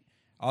when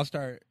I'll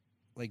start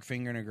like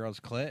fingering a girl's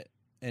clit,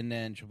 and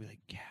then she'll be like,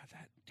 "Yeah,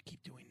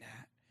 keep doing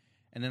that,"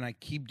 and then I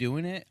keep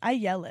doing it. I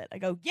yell it. I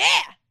go,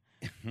 "Yeah,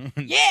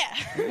 yeah."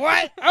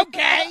 What?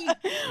 Okay.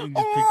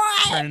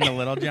 Turn into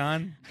Little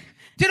John.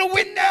 To the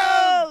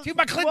window. To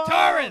my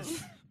clitoris.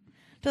 Whoa.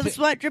 To the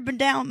sweat dripping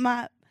down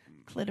my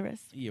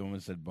clitoris. You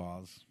almost said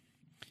balls.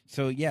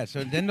 So yeah.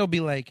 So then they'll be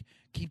like,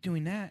 "Keep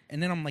doing that,"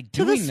 and then I'm like,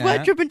 to doing the sweat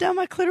that. dripping down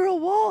my clitoral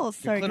walls.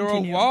 Sorry, clitoral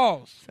continue.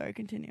 walls. Sorry,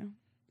 continue.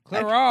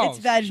 Clitoral. It's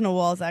vaginal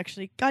walls,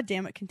 actually. God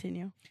damn it,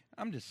 continue.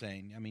 I'm just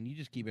saying. I mean, you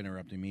just keep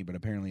interrupting me, but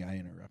apparently I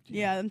interrupt you.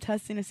 Yeah, I'm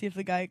testing to see if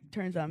the guy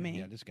turns on me.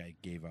 Yeah, this guy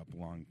gave up a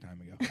long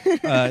time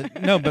ago.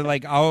 No, but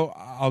like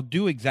I'll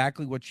do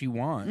exactly what she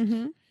wants,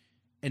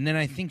 and then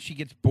I think she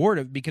gets bored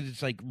of because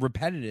it's like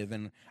repetitive,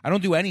 and I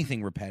don't do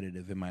anything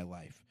repetitive in my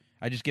life.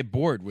 I just get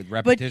bored with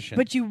repetition.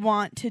 But you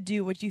want to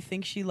do what you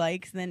think she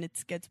likes, then it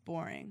gets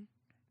boring.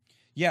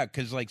 Yeah,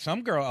 because like a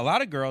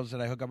lot of girls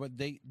that I hook up with,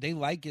 they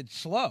like it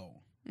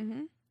slow.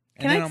 Mm-hmm.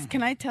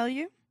 Can I tell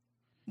you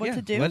what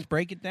to do? Let's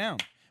break it down.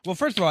 Well,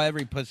 first of all,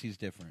 every pussy's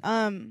different.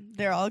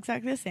 They're all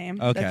exactly the same.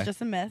 Okay. That's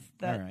just a myth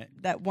that all right.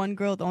 that one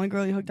girl, the only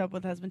girl you hooked up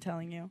with, has been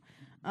telling you.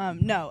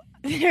 No,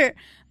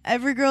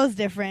 every girl is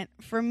different.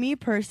 For me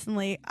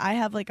personally, I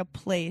have like a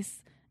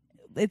place.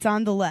 It's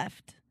on the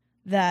left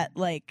that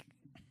like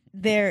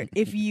there.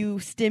 If you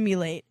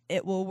stimulate,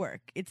 it will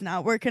work. It's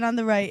not working on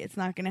the right. It's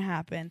not going to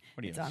happen.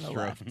 What are you, it's on the stroke?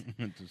 left.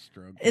 It's a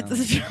stroke. It's a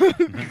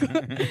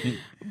stroke.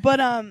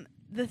 But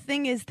the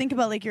thing is, think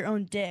about like your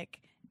own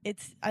dick.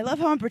 I love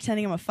how I'm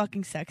pretending I'm a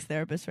fucking sex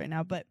therapist right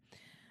now, but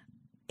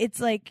it's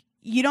like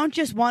you don't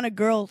just want a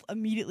girl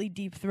immediately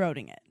deep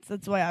throating it. So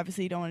that's why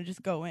obviously you don't want to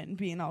just go in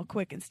being all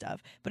quick and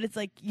stuff. But it's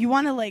like you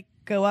want to like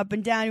go up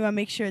and down. You want to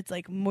make sure it's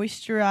like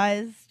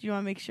moisturized. You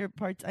want to make sure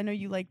parts. I know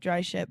you like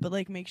dry shit, but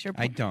like make sure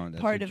I don't.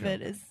 That's part a of joke.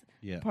 it is.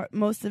 Yeah.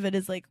 Most of it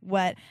is like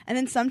wet, and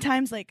then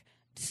sometimes like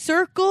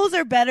circles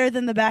are better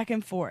than the back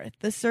and forth.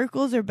 The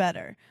circles are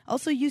better.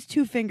 Also use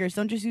 2 fingers.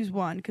 Don't just use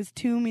one, because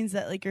 2 means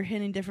that like you're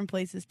hitting different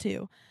places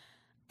too.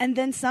 And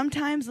then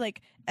sometimes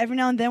like every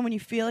now and then when you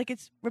feel like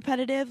it's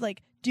repetitive,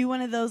 like do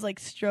one of those like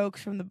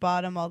strokes from the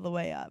bottom all the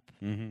way up.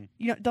 Mm-hmm.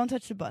 You don't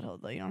touch the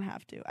butthole though. You don't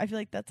have to. I feel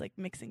like that's like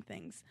mixing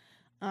things.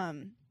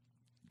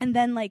 And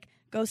then like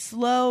go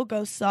slow,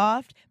 go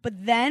soft.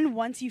 But then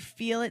once you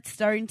feel it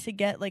starting to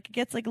get like it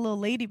gets like a little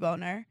lady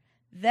boner,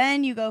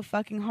 then you go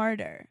fucking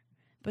harder.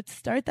 But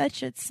start that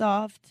shit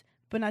soft,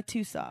 but not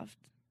too soft.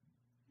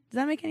 Does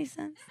that make any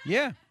sense?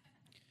 Yeah.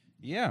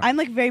 Yeah. I'm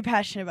like very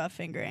passionate about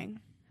fingering.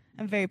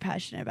 I'm very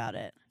passionate about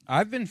it.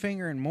 I've been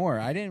fingering more.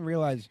 I didn't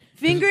realize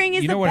Fingering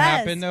is you know the what best.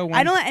 happened though.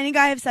 I don't let any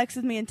guy have sex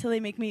with me until they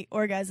make me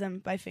orgasm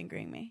by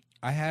fingering me.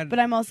 But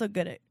I'm also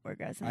good at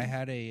orgasm. I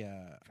had a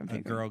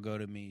fingering. girl go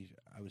to me.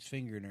 I was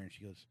fingering her, and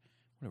she goes,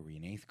 "What are we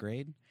in 8th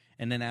grade?"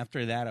 And then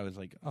after that, I was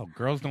like, "Oh,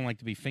 girls don't like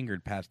to be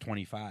fingered past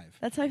 25."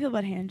 That's how I feel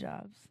about hand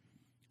jobs.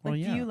 Like, Well,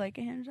 yeah. do you like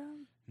a hand job?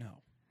 No,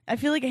 I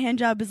feel like a hand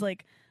job is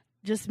like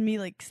just me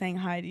like saying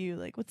hi to you,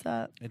 like what's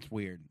up. it's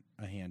weird.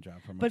 A hand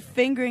job from. But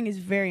fingering is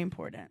very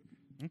important.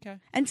 Okay.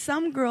 And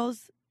some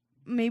girls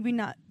maybe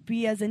not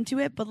be as into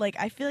it, but like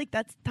I feel like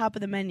that's top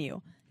of the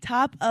menu.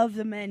 Top of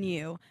the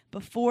menu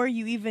before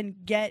you even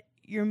get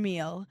your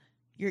meal,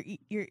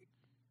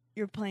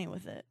 you're playing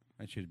with it.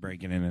 She was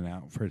breaking in and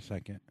out for a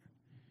second.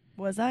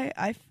 Was I?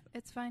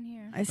 It's fine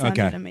here. I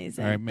sounded Okay.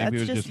 amazing. All right, maybe that's it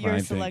was just just your my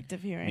thing.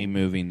 selective hearing. Me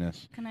moving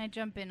this. Can I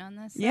jump in on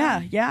this? Yeah,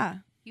 then? yeah.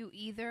 You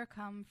either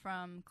come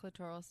from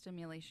clitoral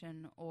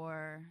stimulation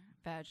or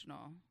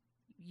vaginal.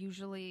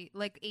 Usually,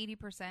 like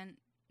 80%,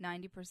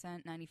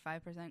 90%,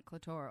 95%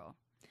 clitoral.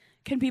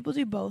 Can people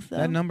do both though?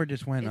 That number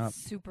just went It's up.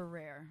 super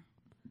rare.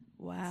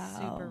 Wow.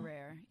 Super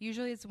rare.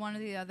 Usually it's one or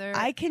the other.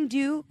 I can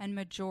do. And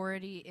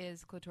majority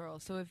is clitoral.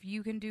 So if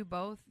you can do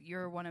both,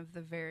 you're one of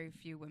the very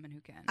few women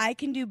who can. I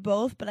can do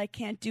both, but I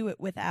can't do it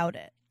without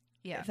it.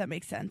 Yeah. If that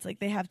makes sense. Like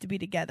they have to be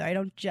together. I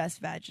don't just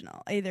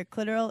vaginal. Either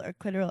clitoral or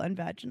clitoral and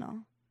vaginal.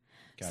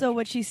 Gotcha. So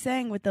what she's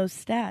saying with those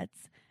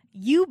stats,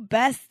 you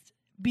best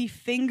be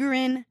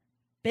fingering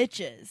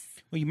bitches.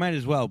 Well, you might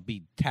as well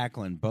be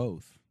tackling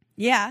both.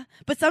 Yeah,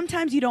 but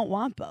sometimes you don't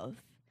want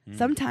both. Mm.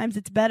 Sometimes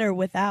it's better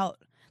without.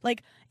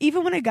 Like,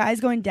 even when a guy's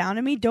going down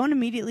on me, don't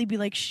immediately be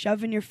like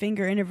shoving your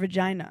finger in her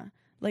vagina.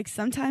 Like,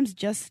 sometimes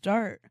just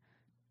start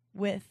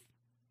with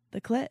the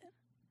clit.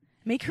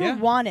 Make her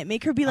want it.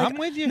 Make her be like, I'm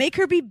with you. make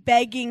her be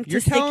begging You're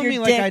to stick telling your me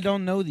dick like I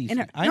don't know these. in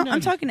her. things. I No, know I'm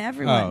these- talking to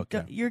everyone. Oh,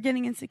 okay. You're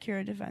getting insecure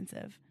and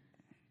defensive.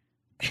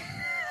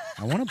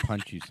 I want to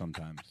punch you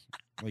sometimes,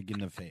 like in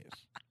the face.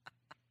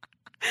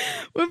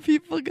 When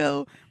people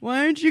go, why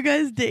aren't you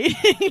guys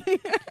dating?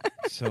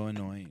 So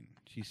annoying.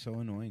 She's so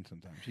annoying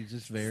sometimes. She's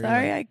just very.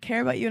 Sorry, like, I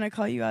care about you and I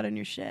call you out on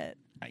your shit.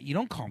 you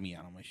don't call me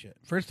out on my shit.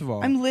 First of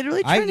all, I'm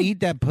literally I trying to.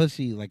 eat that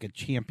pussy like a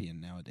champion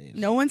nowadays.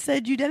 No one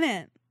said you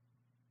didn't.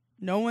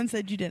 No one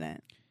said you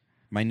didn't.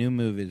 My new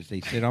move is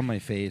they sit on my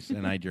face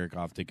and I jerk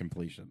off to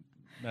completion.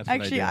 That's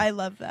Actually, what I I do.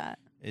 love that.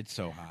 It's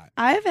so hot.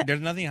 I've. There's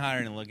nothing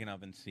hotter than looking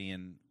up and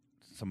seeing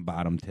some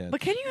bottom tits.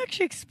 But can you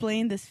actually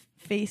explain this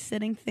face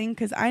sitting thing?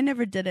 Because I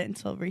never did it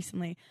until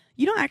recently.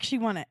 You don't actually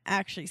want to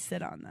actually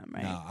sit on them,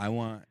 right? No, I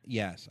want.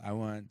 Yes, I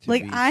want. To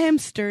Like, be, I am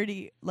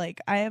sturdy.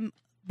 Like, I am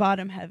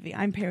bottom heavy.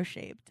 I'm pear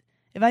shaped.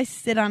 If I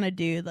sit on a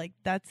dude, like,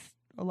 that's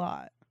a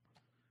lot.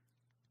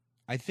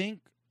 I think.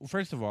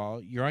 First of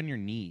all, you're on your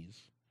knees,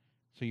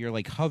 so you're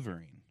like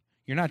hovering.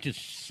 You're not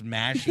just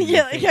smashing. Yeah,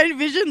 your like, face. I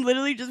envision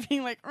literally just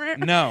being like,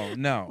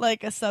 No.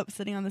 like a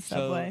sitting on the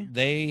subway. So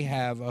they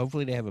have,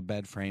 hopefully they have a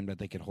bed frame that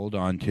they could hold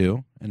on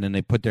to, and then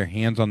they put their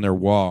hands on their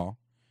wall,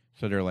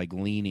 so they're like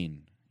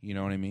leaning. You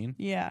know what I mean?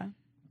 Yeah.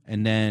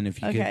 And then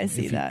if you Okay, could, I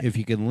see that. if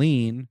you can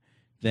lean,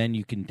 then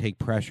you can take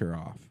pressure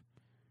off.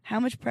 How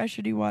much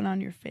pressure do you want on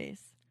your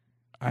face?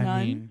 I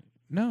None? mean,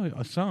 no,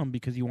 some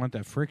because you want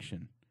that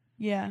friction.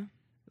 Yeah.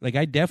 Like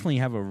I definitely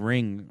have a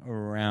ring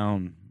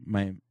around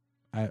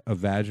a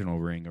vaginal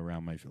ring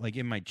around my, like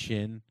in my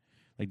chin.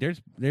 Like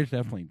there's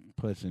definitely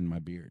puss in my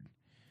beard.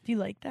 Do you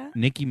like that?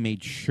 Nikki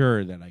made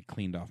sure that I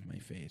cleaned off my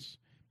face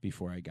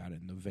before I got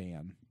in the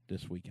van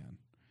this weekend.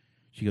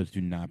 She goes, "Do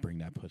not bring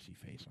that pussy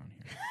face on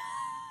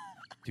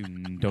here.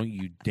 Don't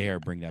you dare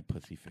bring that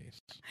pussy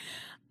face."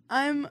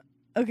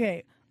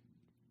 Okay.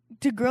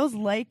 Do girls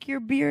like your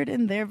beard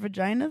in their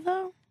vagina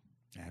though?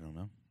 I don't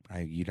know.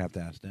 You'd have to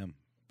ask them,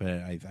 but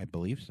I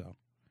believe so.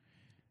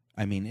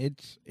 I mean,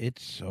 it's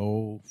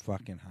so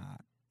fucking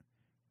hot.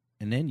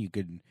 And then you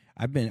could.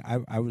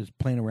 I was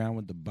playing around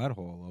with the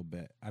butthole a little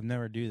bit. I've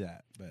never do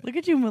that, but Look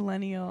at you,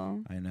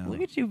 millennial. I know.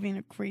 Look at you being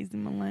a crazy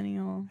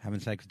millennial. Having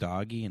sex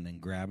doggy and then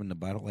grabbing the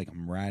butthole like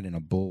I'm riding a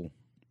bull.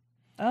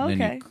 Oh,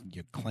 And okay. then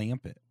you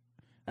clamp it.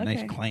 A Okay.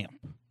 nice clamp.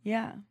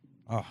 Yeah.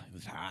 Oh, it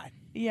was hot.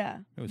 Yeah.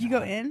 It was You go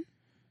hot. in?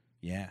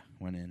 Yeah,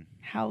 went in.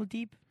 How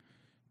deep?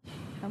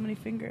 How many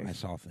fingers? I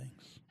saw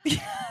things.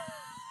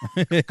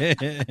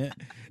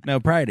 No,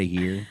 prior to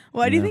here.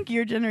 Why do you think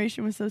your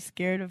generation was so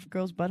scared of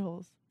girls'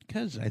 buttholes?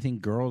 Because I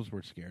think girls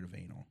were scared of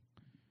anal.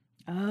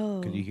 Oh.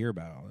 Because you hear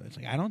about all this. It's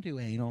like, I don't do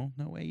anal.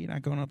 No way, you're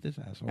not going up this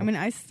asshole. I mean,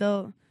 I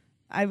feel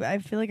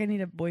like I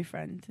need a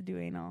boyfriend to do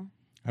anal.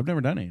 I've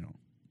never done anal.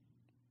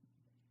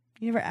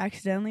 You ever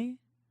accidentally?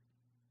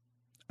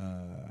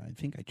 I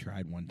think I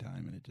tried one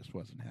time and it just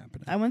wasn't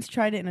happening. I once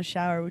tried it in a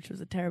shower, which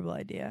was a terrible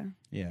idea.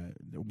 Yeah,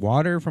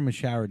 water from a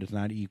shower does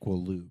not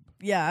equal lube.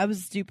 Yeah, I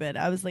was stupid.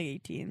 I was like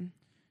 18.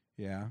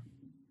 Yeah.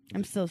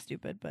 I'm still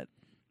stupid, but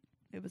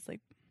it was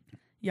like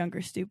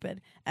younger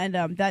stupid. And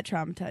that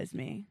traumatized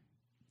me.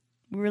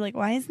 We were like,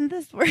 why isn't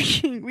this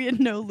working? We had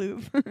no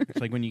lube. It's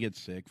like when you get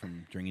sick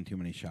from drinking too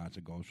many shots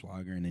of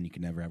Goldschlager and then you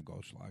can never have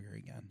Goldschlager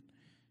again.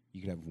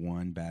 You could have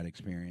one bad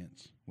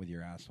experience with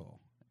your asshole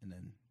and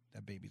then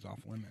that baby's off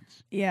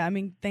limits. Yeah, I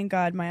mean, thank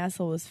God my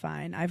asshole was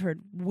fine. I've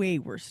heard way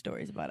worse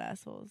stories about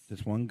assholes.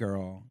 This one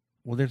girl,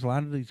 well, there's a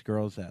lot of these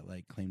girls that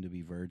like claim to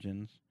be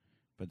virgins,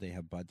 but they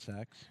have butt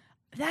sex.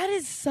 That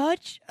is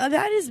such,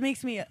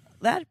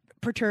 that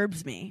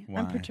perturbs me.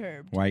 Why? I'm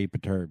perturbed. Why are you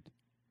perturbed?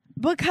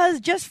 Because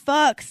just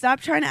fuck. Stop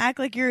trying to act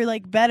like you're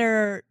like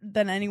better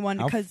than anyone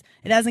because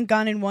it hasn't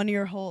gone in one of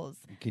your holes.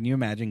 Can you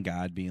imagine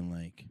God being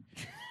like,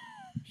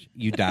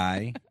 you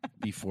die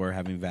before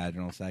having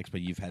vaginal sex,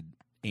 but you've had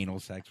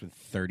anal sex with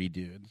 30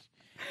 dudes,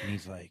 and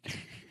he's like,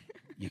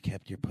 you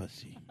kept your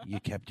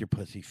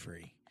pussy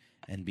free,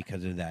 and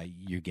because of that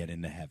you get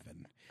into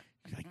heaven.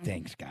 He's like,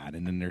 thanks God.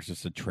 And then there's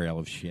just a trail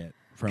of shit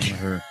from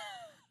her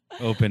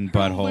open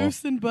butthole.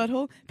 Loosened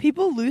butthole.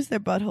 People lose their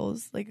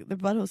buttholes, like their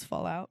buttholes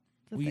fall out.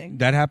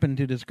 That happened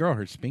to this girl,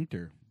 her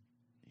sphincter.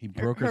 He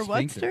broke her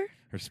sphincter.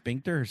 Her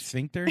Her sphincter?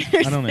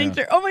 I don't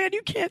know. Oh my God,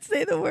 you can't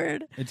say the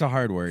word. It's a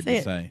hard word say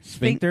to say.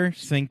 Sphincter?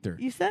 Sphincter.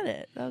 You said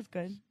it. That was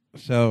good.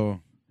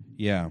 So,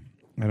 yeah.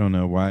 I don't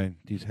know why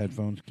these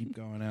headphones keep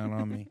going out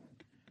on me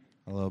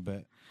a little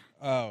bit.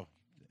 Oh,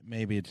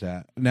 maybe it's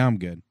that. Now I'm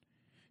good.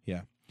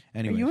 Yeah.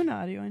 Anyway. Are you an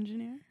audio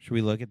engineer? Should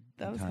we look at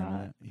that the time?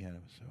 Hot. Yeah,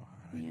 that was so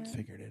hot. Yeah. I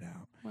figured it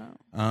out.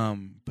 Wow.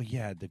 But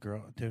yeah, the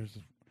girl, I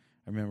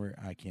remember,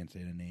 I can't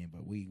say the name,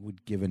 but we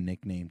would give a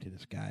nickname to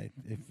this guy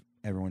if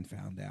everyone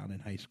found out in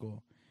high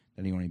school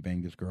that he only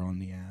banged this girl in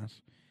the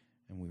ass.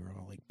 And we were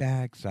all like,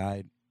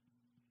 backside.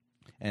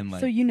 And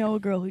like, so you know a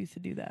girl who used to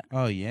do that?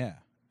 Oh, yeah.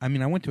 I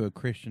mean, I went to a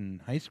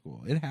Christian high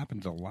school. It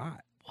happens a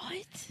lot.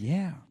 What?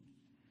 Yeah.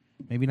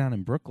 Maybe not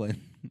in Brooklyn.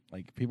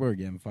 Like, people are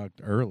getting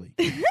fucked early.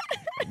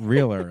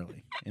 Real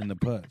early in the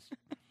puss.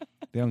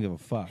 They don't give a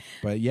fuck.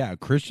 But yeah, a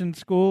Christian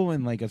school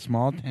in like a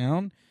small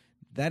town,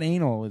 that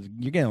anal is,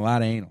 you're getting a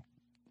lot of anal.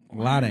 A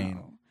lot of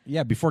anal.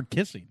 Yeah, before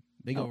kissing.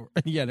 They go,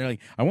 yeah, they're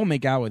like, I won't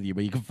make out with you,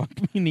 but you can fuck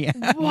me in the ass.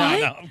 What?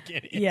 No, I'm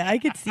kidding. Yeah, I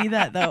could see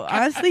that though.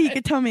 Honestly, you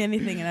could tell me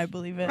anything and I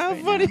believe it. How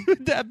right funny now.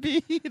 would that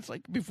be? It's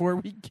like before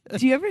we kiss.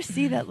 Do you ever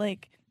see that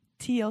like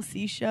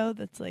TLC show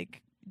that's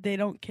like they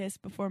don't kiss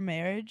before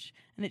marriage,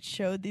 and it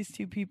showed these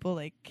two people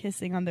like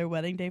kissing on their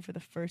wedding day for the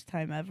first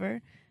time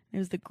ever? It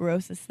was the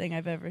grossest thing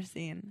I've ever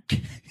seen.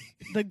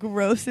 The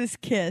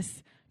grossest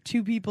kiss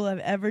two people have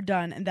ever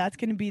done, and that's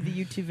going to be the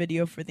YouTube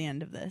video for the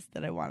end of this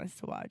that I want us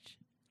to watch.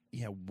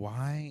 Yeah,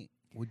 why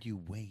would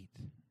you wait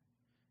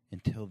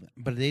until then?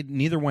 But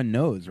neither one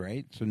knows,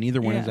 right? So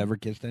neither one has ever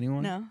kissed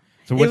anyone? No.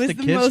 So what's the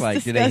kiss like?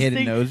 Disgusting. Do they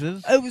hit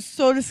noses? It was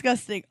so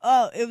disgusting.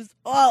 They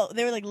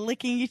were like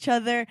licking each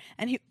other,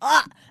 and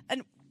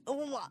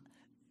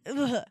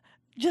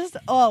just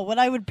what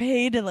I would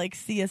pay to like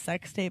see a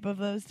sex tape of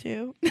those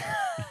two.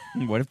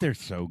 What if they're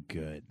so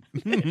good?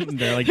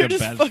 They're like they're the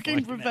just best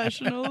fucking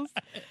professionals.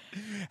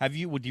 Do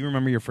you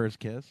remember your first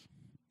kiss?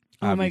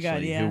 Oh my Obviously.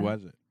 God, yeah. Who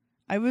was it?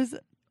 I was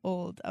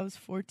old. I was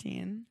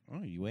 14.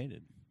 Oh, you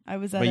waited.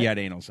 But you had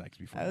anal sex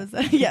before.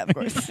 Yeah, of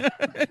course.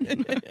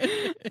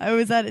 I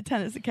was at a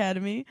tennis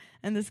academy,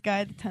 and this guy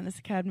at the tennis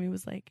academy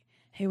was like,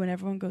 hey, when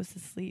everyone goes to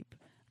sleep,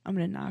 I'm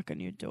going to knock on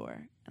your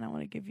door, and I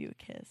want to give you a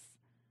kiss.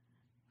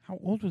 How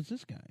old was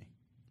this guy?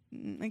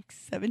 Like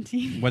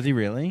 17. Was he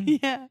really?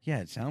 Yeah. Yeah,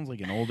 it sounds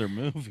like an older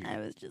movie.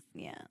 I'm just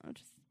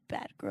a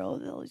bad girl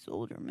with all these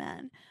older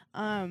men.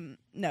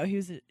 No, he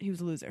was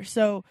a loser.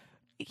 So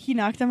he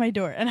knocked on my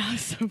door, and I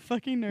was so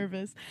fucking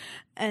nervous.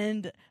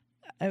 And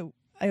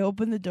I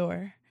opened the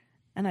door,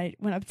 and I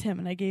went up to him,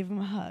 and I gave him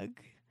a hug.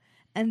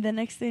 And the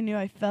next thing I knew,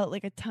 I felt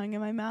like a tongue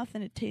in my mouth,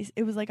 and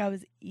it was like I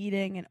was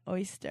eating an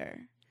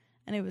oyster.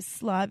 And it was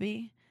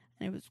slobby,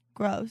 and it was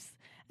gross.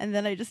 And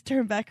then I just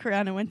turned back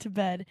around and went to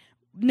bed.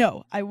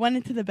 No, I went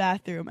into the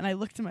bathroom, and I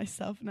looked at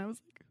myself, and I was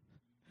like,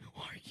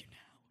 who are you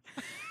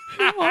now?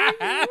 Who are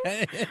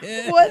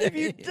you? What have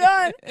you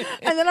done?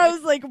 And then I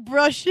was like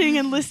brushing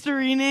and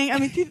Listerining. I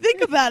mean, if you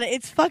think about it,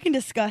 it's fucking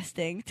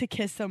disgusting to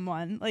kiss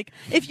someone. Like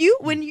if you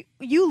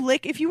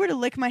were to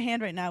lick my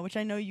hand right now, which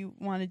I know you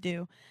want to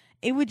do,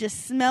 it would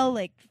just smell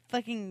like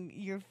fucking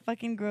your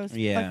fucking gross.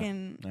 Yeah,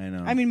 fucking. I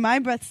know. I mean, my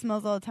breath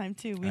smells all the time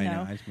too. We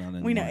know. I smell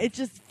it. We know. It's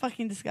just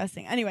fucking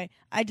disgusting. Anyway,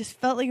 I just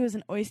felt like it was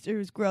an oyster. It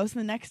was gross. And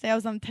the next day, I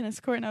was on the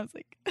tennis court, and I was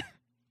like,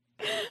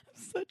 I'm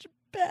such a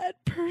bad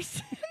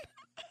person.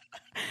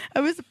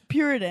 I was a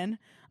Puritan.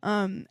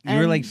 You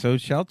were like so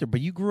sheltered,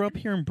 but you grew up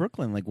here in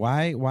Brooklyn. Like,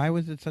 why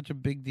was it such a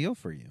big deal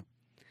for you?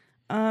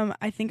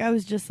 I think I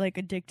was just like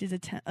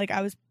addicted to like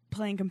I was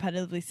playing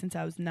competitively since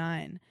I was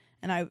 9,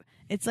 and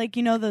it's like,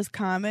 you know, those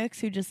comics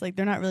who just like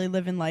they're not really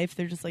living life,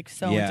 they're just like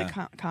so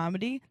into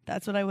comedy.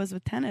 That's what I was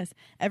with tennis.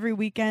 Every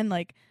weekend,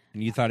 like.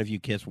 And you thought if you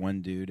kissed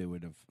one dude, it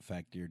would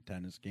affect your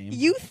tennis game?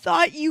 You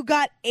thought you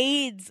got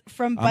AIDS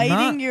from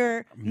biting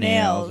your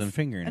nails and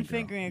fingering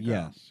a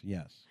girl.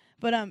 Yes.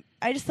 But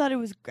I just thought it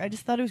was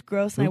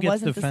gross, and I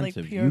wasn't defensive?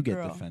 this like pure you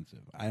girl. get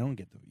defensive. I don't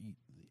get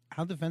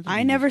how defensive.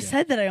 I never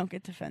said that I don't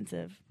get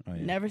defensive. Oh,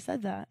 yeah. Never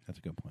said that. That's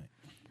a good point.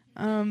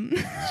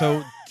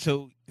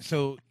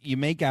 So you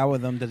make out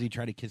with him. Does he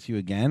try to kiss you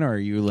again, or are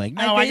you like,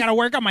 no, I gotta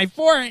work on my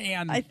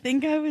forehand? I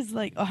think I was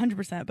like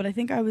 100%, but I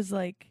think I was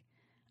like,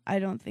 I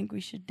don't think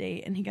we should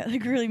date, and he got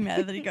like really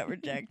mad that he got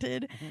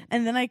rejected.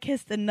 And then I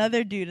kissed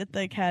another dude at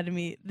the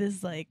academy.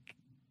 This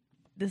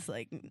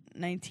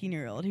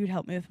 19-year-old who'd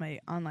help me with my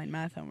online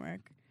math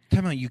homework.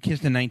 Tell me, you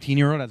kissed a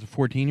 19-year-old as a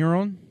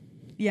 14-year-old?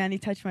 Yeah, and he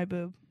touched my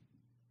boob.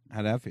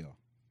 How'd that feel?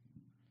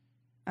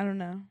 I don't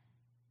know.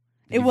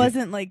 It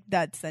wasn't like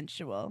that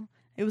sensual.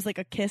 It was like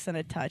a kiss and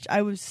a touch.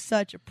 I was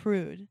such a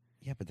prude.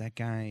 Yeah, but that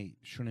guy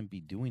shouldn't be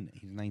doing that.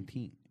 He's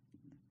 19.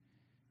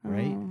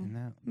 Right? Isn't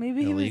that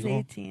maybe illegal? He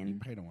was 18. You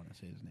probably don't want to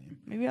say his name.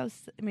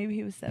 Maybe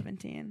he was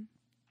 17.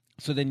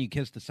 So then you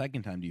kissed the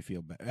second time. Do you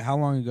feel better? How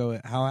long ago?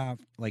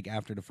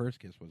 After the first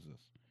kiss was this?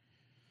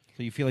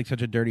 So you feel like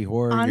such a dirty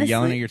whore. Honestly, you're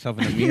yelling at yourself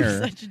in the mirror.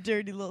 You're such a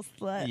dirty little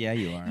slut. Yeah,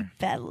 you are.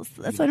 Bad little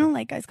slut. That's why I don't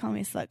like guys calling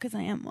me a slut, because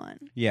I am one.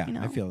 Yeah, you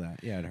know? I feel that.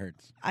 Yeah, it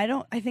hurts. I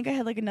think I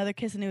had like another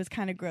kiss, and it was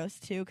kind of gross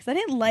too, because I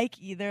didn't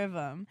like either of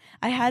them.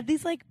 I had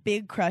these like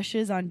big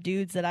crushes on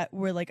dudes that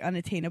were like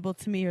unattainable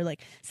to me, or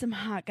like some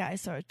hot guy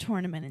saw a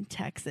tournament in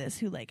Texas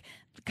who like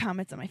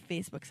comments on my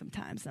Facebook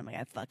sometimes, and I'm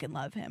like, I fucking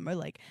love him. Or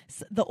like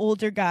the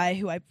older guy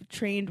who I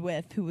trained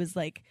with, who was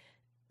like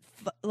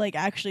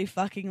actually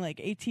fucking like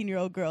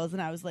 18-year-old girls,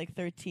 and I was like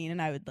 13,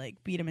 and I would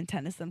like beat him in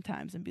tennis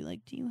sometimes and be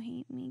like, do you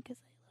hate me because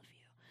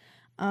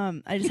I love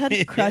you? I just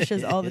had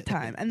crushes all the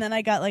time. And then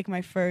I got like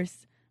my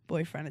first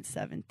boyfriend at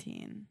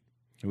 17.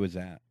 Who was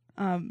that?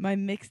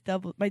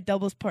 My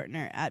doubles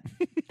partner at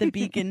the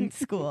Beacon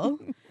School.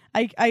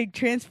 I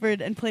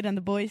transferred and played on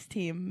the boys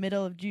team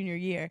middle of junior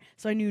year,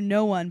 so I knew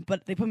no one,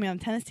 but they put me on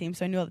the tennis team,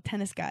 so I knew all the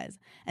tennis guys.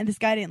 And this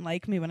guy didn't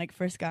like me when I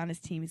first got on his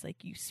team. He's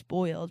like, you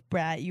spoiled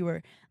brat,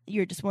 you're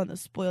just one of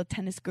those spoiled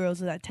tennis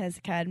girls of that tennis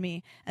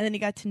academy. And then he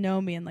got to know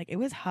me, and like it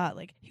was hot.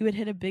 Like he would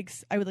hit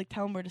I would like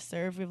tell him where to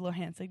serve. We have little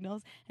hand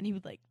signals, and he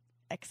would like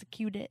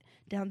execute it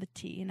down the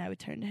tee, and I would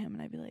turn to him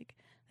and I'd be like,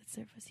 that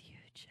serve was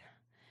huge.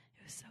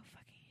 It was so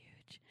fucking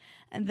huge.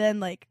 And then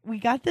like we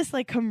got this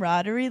like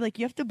camaraderie. Like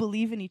you have to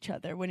believe in each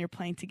other when you're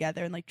playing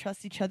together, and like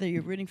trust each other.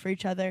 You're rooting for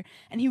each other.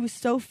 And he was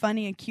so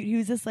funny and cute. He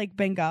was this like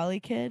Bengali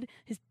kid.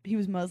 He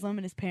was Muslim,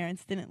 and his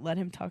parents didn't let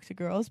him talk to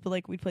girls, but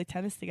like we'd play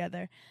tennis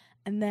together.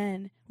 And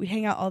then we'd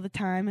hang out all the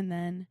time, and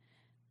then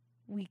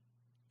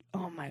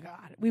oh my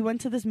God, we went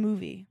to this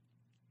movie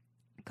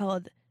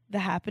called The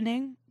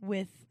Happening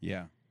with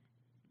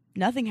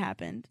nothing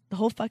happened. The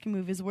whole fucking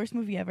movie is the worst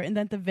movie ever. And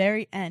then at the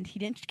very end, he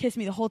didn't kiss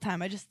me the whole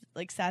time. I just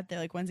like sat there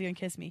like, when's he gonna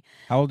kiss me?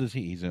 How old is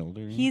he? He's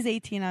older. He's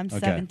 18. I'm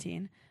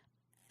 17.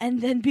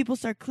 And then people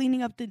start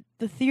cleaning up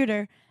the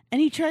theater, and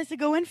he tries to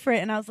go in for it,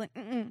 and I was like,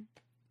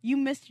 you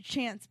missed your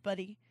chance,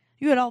 buddy.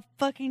 You had all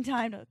fucking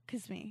time to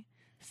kiss me.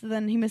 So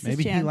then he missed his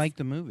chance. Maybe he liked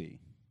the movie.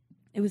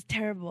 It was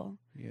terrible.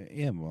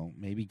 Yeah, well,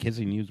 maybe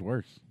kissing you's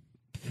worse.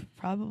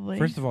 Probably.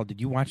 First of all, did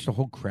you watch the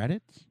whole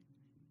credits?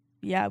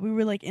 Yeah, we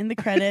were like in the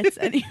credits.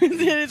 And he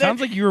was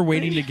sounds like you were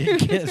waiting to get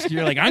kissed.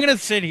 You're like, I'm going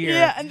to sit here.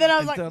 Yeah, and then I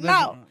was like,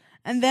 no.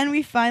 And then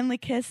we finally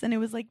kissed, and it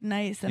was like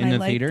nice, and I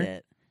liked theater?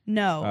 it.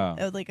 No,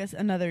 it was like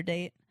another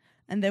date.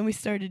 And then we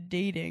started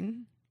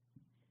dating.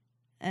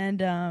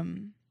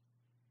 And,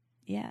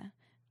 yeah.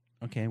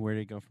 Okay, where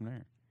did it go from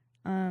there?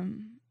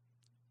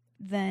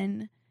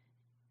 Then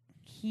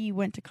he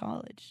went to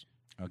college.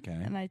 Okay.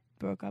 And I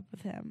broke up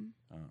with him.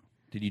 Oh.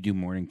 Did you do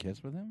more than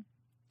kiss with him?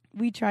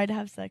 We tried to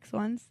have sex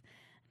once,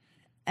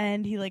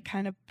 and he like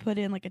kind of put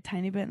in like a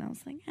tiny bit, and I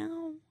was like,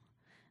 ow.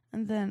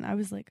 And then I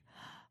was like,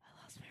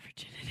 I lost my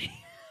virginity.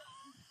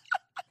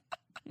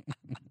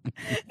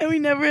 And we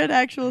never had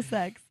actual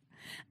sex.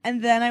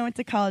 And then I went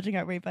to college and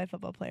got raped by a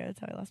football player. That's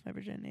how I lost my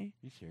virginity.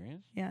 You serious?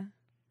 Yeah.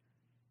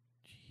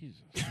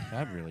 Jesus,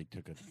 that really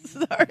took a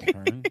Sorry.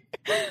 turn.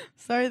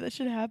 Sorry that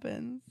shit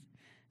happens.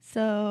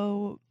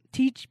 So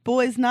teach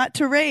boys not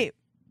to rape.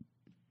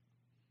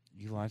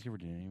 You lost your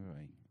virginity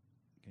by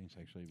getting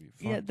sexually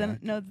abused. Yeah. Then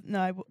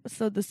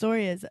so the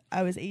story is,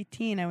 I was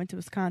 18. I went to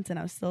Wisconsin.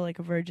 I was still like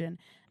a virgin,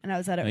 and I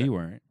was at a. No, you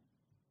weren't.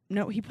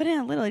 No, he put in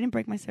a little. I didn't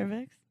break my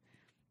cervix.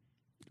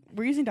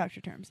 We're using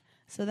doctor terms.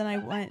 So then I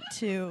went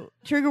to,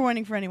 trigger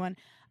warning for anyone.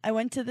 I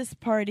went to this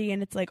party,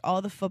 and it's like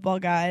all the football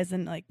guys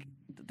and like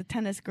the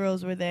tennis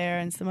girls were there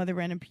and some other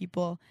random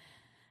people.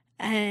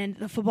 And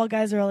the football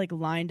guys are all like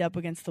lined up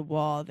against the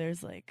wall.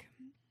 There's like,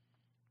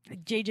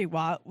 JJ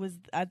Watt was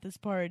at this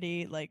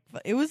party. Like,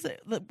 it was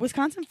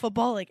Wisconsin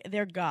football. Like,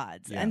 they're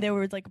gods, and there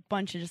was like a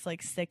bunch of just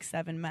like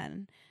 6-7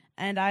 men,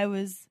 and I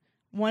was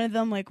one of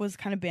them. Like, was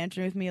kind of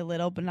bantering with me a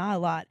little, but not a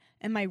lot.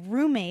 And my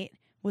roommate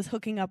was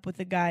hooking up with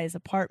the guy's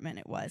apartment.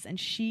 It was, and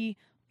she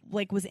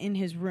like was in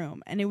his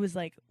room, and it was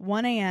like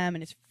 1 a.m.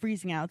 and it's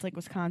freezing out. It's like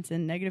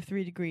Wisconsin,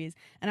 -3 degrees,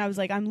 and I was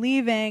like, I'm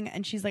leaving,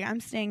 and she's like, I'm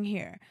staying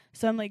here.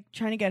 So I'm like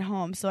trying to get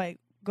home. So I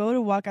go to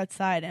walk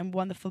outside, and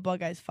one of the football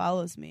guys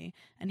follows me,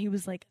 and he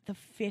was like the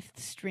 5th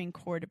string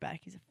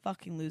quarterback. He's a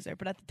fucking loser,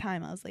 but at the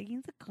time I was like,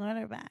 he's a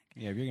quarterback.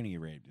 Yeah, if you're gonna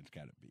get raped, it's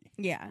gotta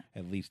be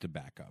at least a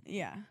backup.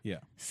 Yeah.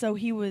 So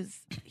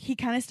he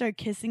kind of started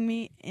kissing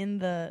me in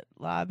the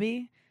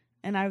lobby,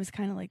 and I was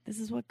kind of like, this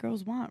is what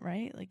girls want,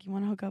 right? Like, you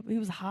want to hook up. He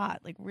was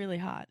hot, like really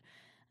hot.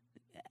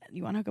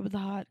 You want to hook up with the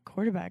hot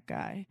quarterback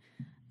guy.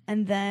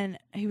 And then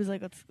he was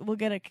like, we'll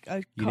get a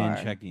car. You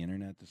didn't check the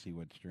internet to see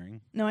what string?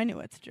 No, I knew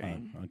what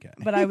string. Oh, okay.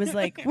 But I was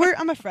like,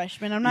 I'm a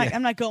freshman.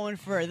 I'm not going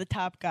for the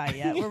top guy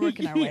yet. We're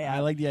working our way out. I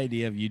like the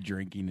idea of you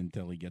drinking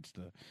until he gets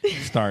the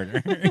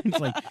starter. It's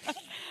like,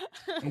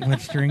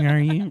 what string are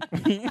you?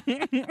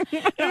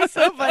 It was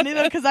so funny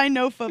though, because I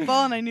know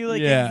football and I knew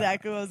like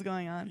exactly what was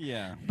going on.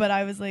 Yeah. But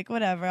I was like,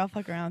 whatever, I'll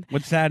fuck around.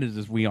 What's sad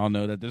is we all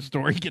know that this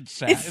story gets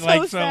sad. It's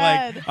so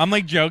sad. Like I'm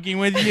like joking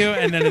with you,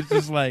 and then it's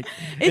just like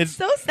it's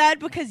so sad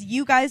because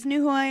you guys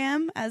knew who I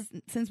am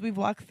since we've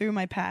walked through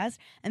my past,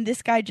 and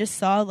this guy just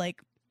saw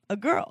like a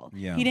girl.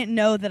 Yeah. He didn't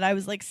know that I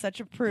was like such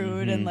a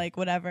prude and like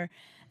whatever.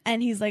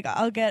 And he's like,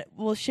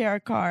 we'll share a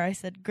car. I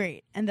said,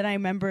 great. And then I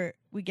remember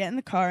we get in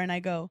the car and I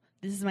go,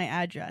 this is my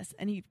address.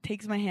 And he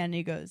takes my hand and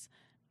he goes,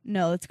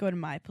 no, let's go to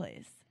my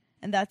place.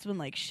 And that's when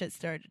like shit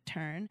started to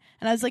turn.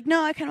 And I was like,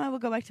 no, I kind of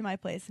want to go back to my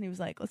place. And he was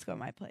like, let's go to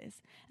my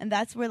place. And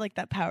that's where like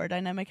that power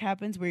dynamic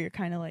happens, where you're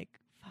kind of like,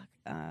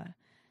 fuck,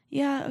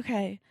 yeah,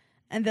 okay.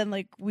 And then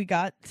like we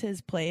got to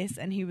his place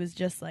and he was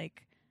just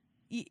like,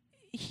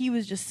 he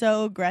was just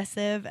so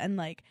aggressive. And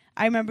like,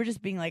 I remember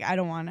just being like, I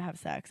don't want to have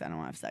sex. I don't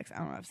want to have sex. I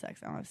don't want to have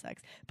sex. I don't want to have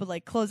sex. But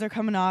like clothes are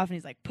coming off and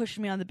he's like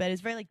pushing me on the bed.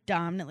 He's very like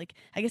dominant. Like,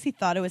 I guess he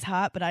thought it was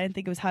hot, but I didn't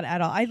think it was hot at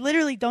all. I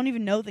literally don't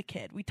even know the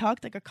kid. We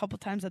talked like a couple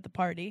times at the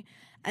party.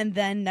 And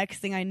then next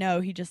thing I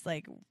know, he just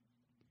like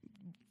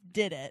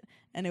did it.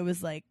 And it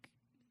was like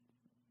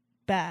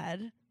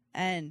bad.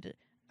 And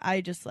I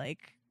just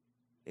like,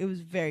 it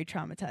was very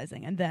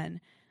traumatizing. And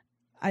then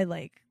I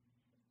left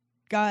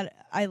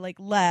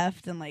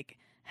and like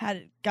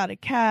got a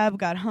cab,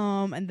 got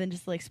home, and then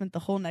just like spent the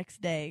whole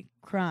next day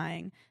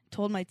crying.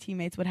 Told my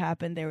teammates what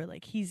happened. They were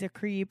like, he's a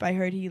creep. I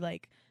heard he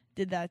like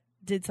did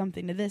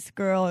something to this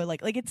girl, or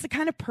like it's the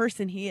kind of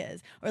person he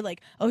is. Or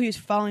like, oh, he was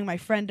following my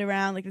friend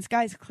around. Like, this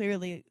guy's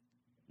clearly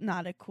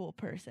not a cool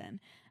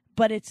person.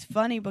 But it's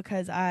funny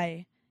because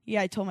I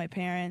told my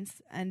parents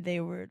and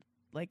they were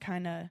like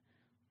kind of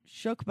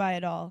shook by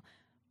it all.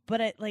 But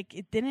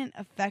it didn't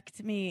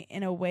affect me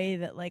in a way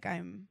that like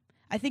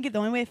I think the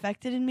only way it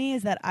affected in me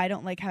is that I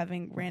don't like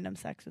having random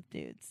sex with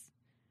dudes.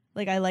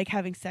 Like, I like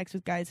having sex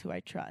with guys who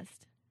I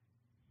trust.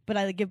 But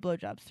I like give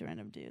blowjobs to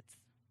random dudes.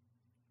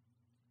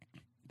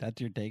 That's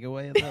your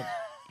takeaway of that?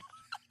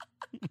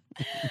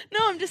 No,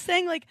 I'm just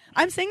saying, like,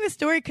 I'm saying this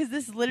story because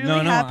this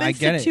literally happens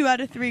to 2 out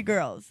of 3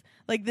 girls.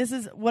 Like, this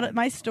is what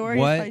my story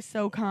is like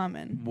so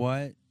common.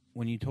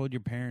 When you told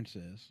your parents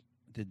this,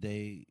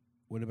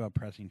 what about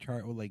pressing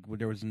charge? Like,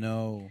 there was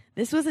no...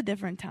 This was a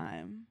different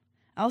time.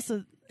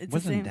 Also, it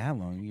wasn't that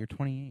long. You're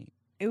 28.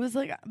 It was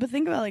like, but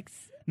think about like.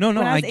 No,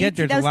 I get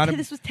 18, there's a lot of.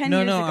 This was 10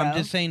 years ago. No, I'm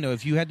just saying though,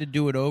 if you had to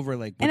do it over,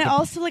 like. And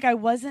also, like, I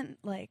wasn't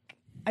like,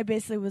 I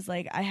basically was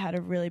like, I had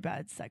a really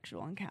bad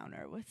sexual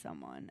encounter with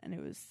someone, and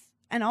it was,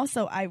 and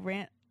also I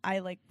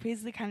like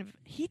basically kind of.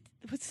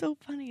 What's so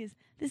funny is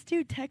this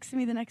dude texted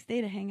me the next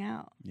day to hang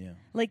out. Yeah.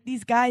 Like,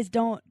 these guys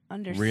don't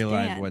understand.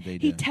 Realize what they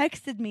do. He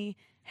texted me,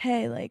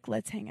 hey, like,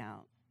 let's hang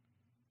out.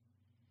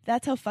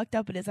 That's how fucked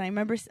up it is. I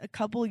remember a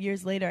couple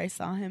years later, I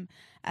saw him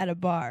at a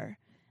bar,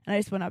 and I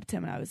just went up to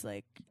him and I was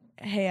like,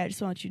 hey, I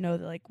just want you to know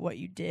that like what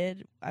you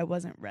did, I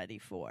wasn't ready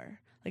for.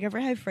 Like, ever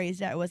I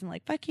phrased it, I wasn't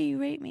like, fuck you, you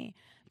raped me.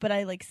 But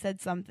I like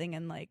said something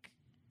and like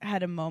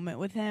had a moment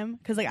with him.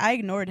 Because like I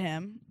ignored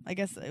him. I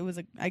guess it was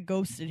I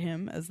ghosted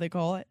him, as they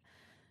call it.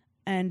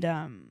 And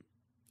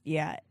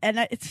yeah.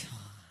 And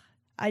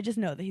I just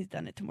know that he's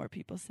done it to more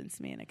people since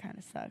me, and it kind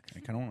of sucks. I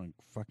kind of want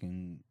to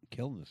fucking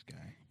kill this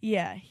guy.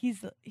 Yeah,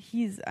 he's.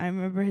 I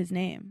remember his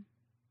name.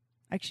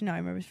 Actually, no, I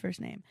remember his first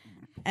name.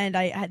 And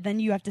then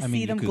you have to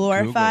see them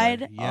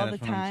glorified all the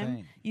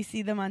time. You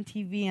see them on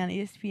TV on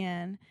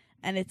ESPN,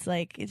 and it's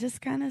like it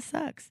just kind of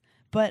sucks.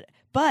 But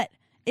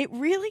it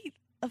really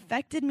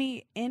affected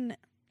me.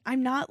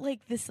 I'm not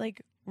like this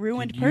like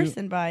ruined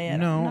person by it.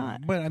 No, I'm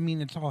not. But I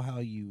mean, it's all how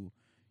you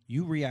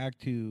react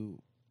to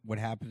what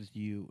happens to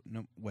you,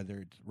 whether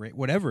it's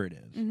whatever it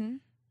is. Mm-hmm.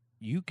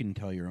 You can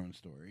tell your own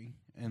story,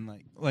 and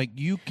like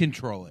you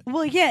control it.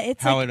 Well, yeah,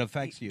 it's how like, it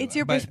affects you. It's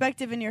your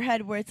perspective in your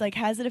head, where it's like,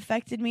 has it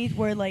affected me?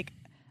 Where like,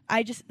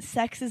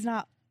 sex is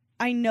not.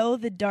 I know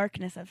the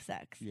darkness of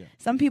sex. Yeah.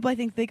 Some people I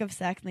think of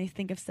sex and they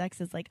think of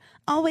sex as like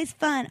always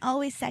fun,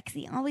 always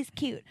sexy, always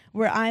cute.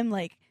 Where I'm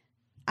like,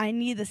 I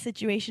need the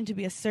situation to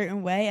be a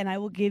certain way, and I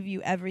will give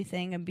you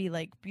everything and be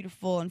like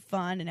beautiful and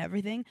fun and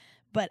everything.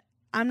 But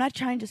I'm not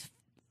trying to just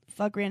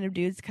fuck random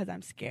dudes because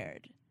I'm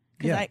scared.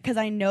 Because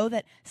I know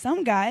that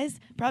some guys,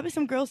 probably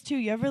some girls too,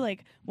 you ever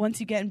like once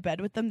you get in bed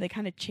with them, they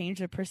kind of change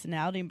their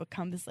personality and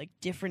become this like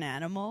different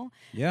animal.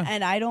 Yeah.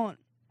 And I don't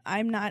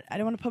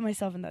want to put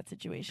myself in that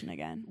situation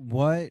again.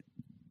 What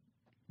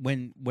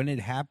when it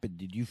happened,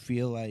 did you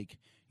feel like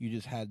you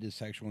just had this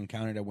sexual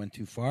encounter that went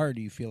too far, or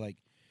do you feel like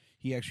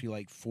he actually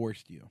like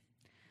forced you?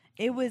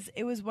 It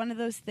was one of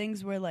those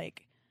things where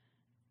like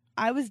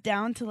I was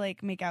down to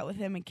like make out with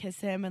him and kiss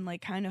him and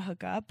like kind of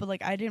hook up, but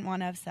like I didn't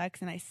want to have sex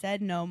and I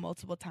said no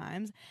multiple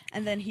times,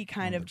 and then he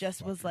kind of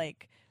just was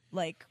like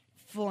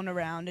fooling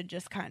around and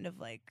just kind of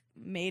like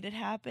made it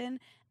happen,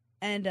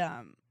 and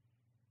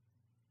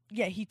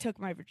yeah, he took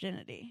my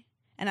virginity,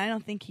 and I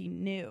don't think he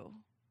knew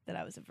that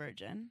I was a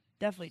virgin.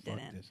 Definitely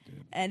didn't. This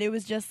dude. And it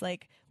was just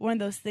like one of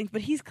those things,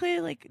 but he's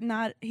clearly like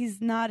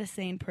he's not a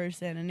sane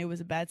person, and it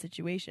was a bad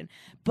situation.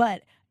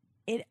 But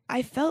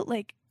I felt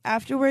like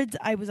afterwards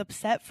I was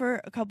upset for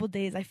a couple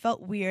days. I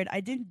felt weird. I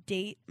didn't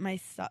date my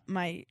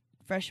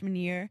freshman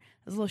year.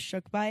 I was a little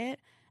shook by it.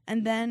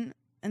 And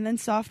then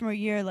sophomore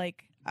year,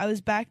 like I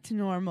was back to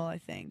normal, I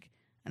think.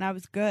 And I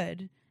was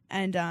good.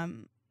 And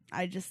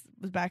I just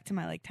was back to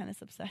my like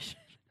tennis obsession.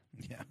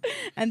 Yeah.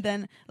 And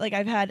then like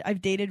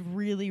I've dated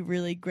really,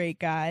 really great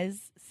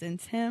guys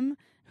since him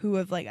who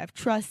have like I've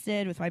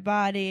trusted with my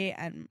body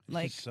and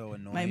like This is so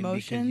annoying my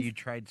emotions. because you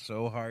tried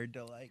so hard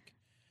to like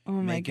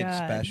make it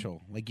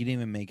special. Like you didn't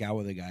even make out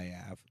with a guy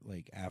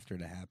after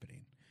the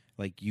happening.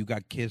 Like you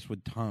got kissed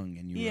with tongue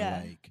and you were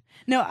like,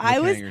 no, I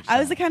was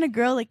yourself. the kind of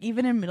girl like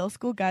even in middle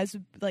school guys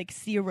would like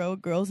see a row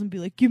of girls and be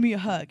like, give me a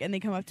hug, and they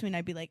come up to me and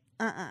I'd be like,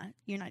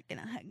 you're not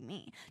gonna hug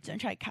me, don't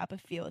try to cop a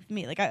feel with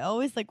me. Like I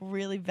always like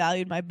really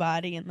valued my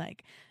body and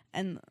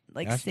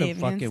that's saving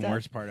the fucking and stuff.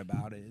 worst part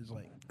about it is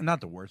like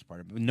not the worst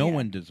part, but no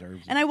one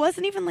deserves it. And I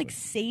wasn't even like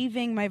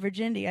saving my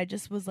virginity. I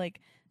just was like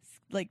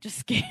just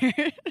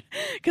scared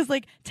because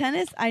like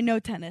tennis, I know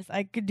tennis,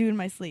 I could do it in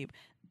my sleep.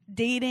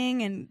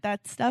 Dating and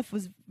that stuff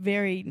was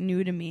very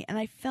new to me, and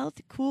I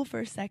felt cool for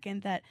a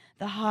second that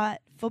the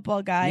hot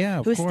football guy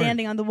who was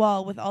standing on the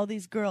wall with all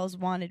these girls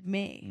wanted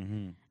me.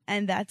 Mm-hmm.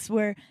 And that's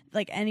where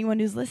like anyone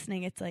who's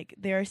listening, it's like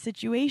there are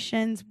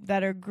situations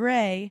that are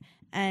gray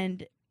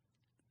and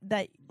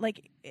that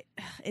like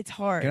it's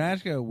hard. Can I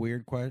ask you a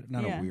weird question?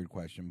 Not a weird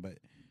question, but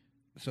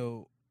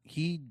so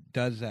he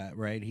does that,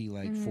 right? He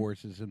like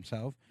forces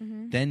himself.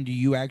 Mm-hmm. Then do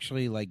you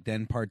actually like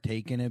then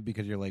partake in it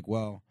because you're like,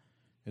 well,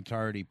 it's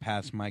already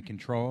past my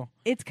control?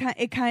 It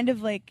kind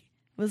of like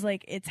was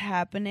like it's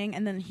happening,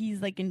 and then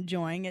he's like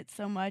enjoying it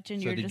so much,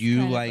 and so you're did just you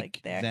kind of,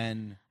 like there.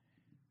 Then?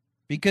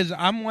 Because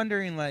I'm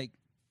wondering like.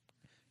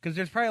 Because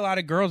there's probably a lot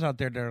of girls out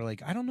there that are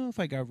like, I don't know if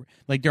I got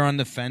like they're on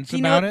the fence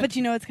about it.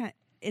 But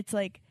it's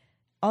like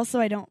also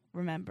I don't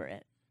remember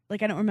it.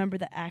 Like I don't remember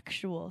the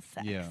actual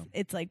sex. Yeah.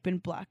 It's like been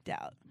blocked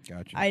out.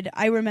 Gotcha.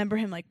 I remember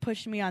him like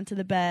pushing me onto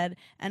the bed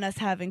and us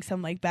having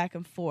some like back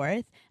and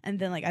forth, and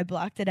then like I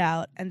blocked it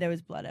out and there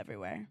was blood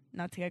everywhere.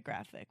 Not to get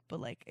graphic, but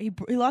like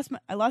I lost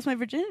my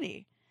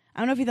virginity.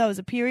 I don't know if he thought it was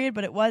a period,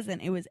 but it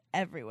wasn't. It was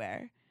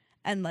everywhere.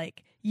 And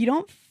like you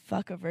don't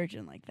fuck a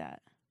virgin like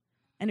that.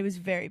 And it was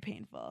very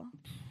painful.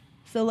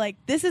 So like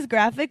this is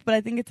graphic, but I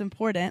think it's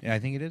important. Yeah, I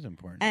think it is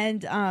important.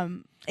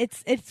 And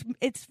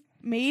it's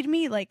made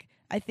me like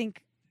I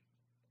think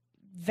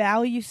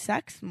value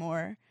sex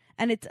more,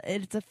 and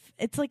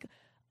it's like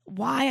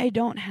why I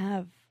don't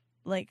have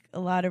like a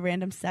lot of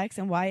random sex,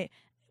 and why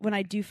when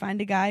I do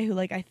find a guy who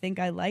like I think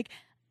I like,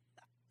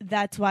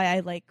 that's why I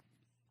like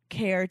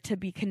care to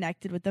be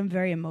connected with them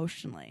very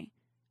emotionally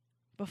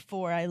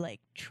before I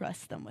like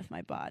trust them with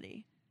my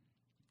body.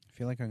 I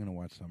feel like I'm gonna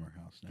watch Summer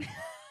House now.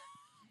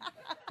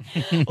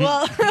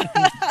 Well,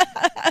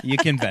 you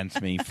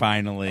convinced me.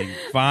 Finally,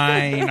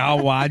 fine, I'll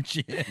watch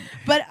it.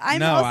 But I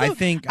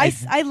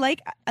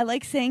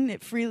like saying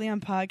it freely on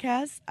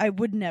podcasts. I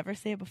would never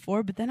say it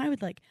before, but then I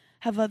would like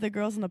have other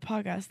girls on the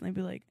podcast, and they'd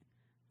be like,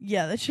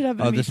 "Yeah, that should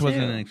happen." Oh, to me this too.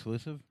 wasn't an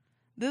exclusive.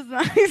 This is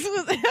not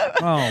exclusive.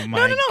 Oh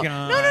my god!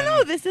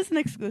 No! This isn't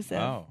exclusive.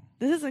 Oh,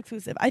 this is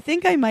exclusive. I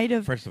think I might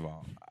have. First of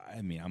all,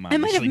 I mean, I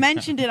might have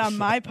mentioned it on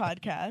my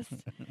podcast.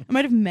 I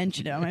might have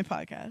mentioned it on my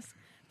podcast,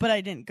 but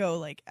I didn't go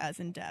like as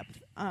in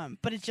depth.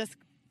 But it's just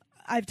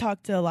I've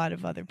talked to a lot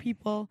of other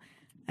people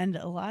and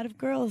a lot of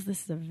girls.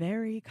 This is a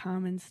very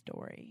common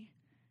story.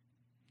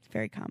 It's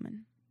very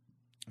common.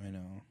 I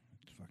know.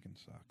 It fucking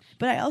sucks.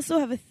 But I also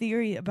have a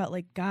theory about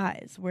like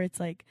guys where it's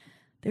like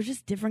there's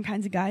just different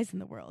kinds of guys in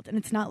the world, and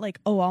it's not like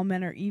all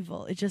men are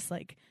evil. It's just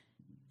like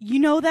you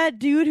know that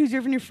dude who's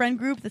in your friend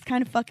group that's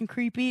kind of fucking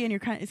creepy and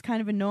is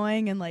kind of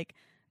annoying and like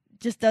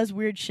just does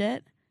weird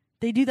shit.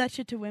 They do that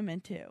shit to women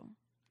too.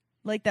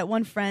 Like that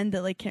one friend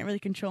that like can't really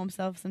control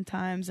himself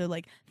sometimes, or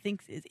like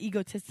thinks is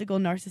egotistical,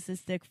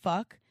 narcissistic,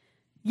 fuck.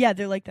 Yeah,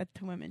 they're like that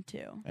to women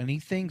too. And he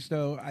thinks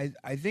though,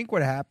 I think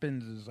what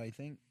happens is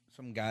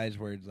some guys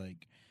where it's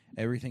like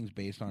everything's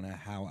based on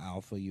how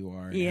alpha you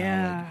are. And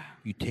Yeah. how, like,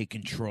 you take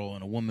control,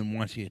 and a woman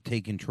wants you to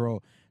take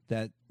control.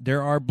 That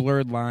there are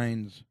blurred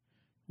lines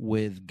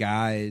with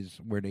guys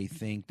where they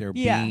think they're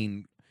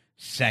being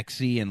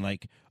sexy and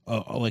like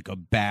a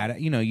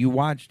bad. You know, you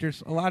watch.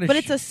 There's a lot of. But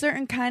it's a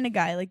certain kind of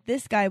guy. Like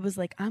this guy was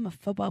like, I'm a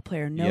football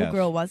player. No Yes.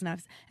 girl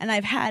wasn't. And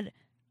I've had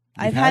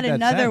You've had that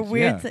another sense,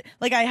 weird. yeah.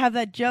 Like I have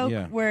that joke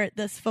Yeah. where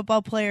this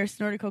football player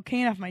snorted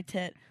cocaine off my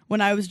tit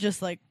when I was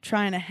just like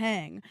trying to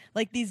hang.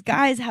 Like these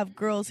guys have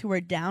girls who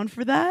are down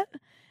for that,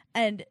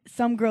 and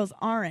some girls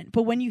aren't.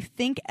 But when you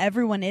think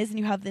everyone is, and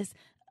you have this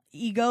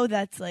ego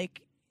that's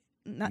like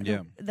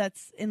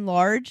that's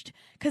enlarged,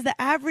 because the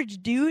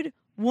average dude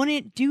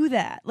wouldn't do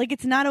that. Like,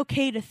 it's not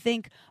okay to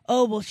think,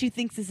 oh, well, she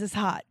thinks this is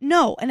hot.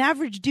 No, an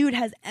average dude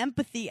has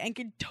empathy and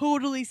can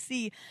totally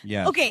see.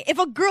 Yes. Okay, if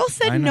a girl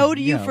said I know, no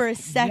to you yeah, for a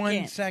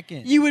 1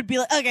 second. you would be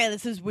like, okay,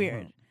 this is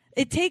weird.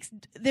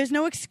 There's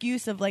no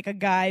excuse of like a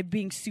guy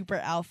being super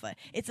alpha.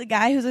 It's a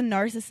guy who's a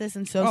narcissist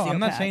and sociopath. Oh, I'm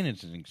not saying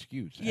it's an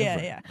excuse. Yeah,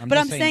 ever. yeah. I'm But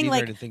just I'm saying these are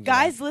like the things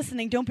guys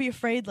listening, don't be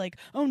afraid. Like,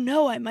 oh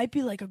no, I might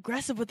be like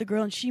aggressive with the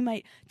girl and she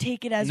might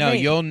take it as No,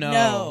 rape. you'll know.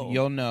 No.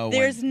 You'll know.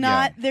 There's when,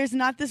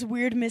 not this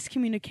weird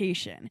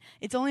miscommunication.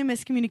 It's only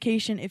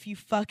miscommunication if you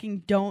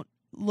fucking don't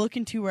look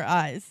into her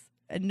eyes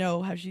and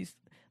know how she's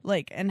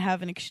like and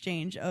have an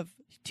exchange of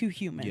two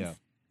humans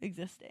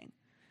existing.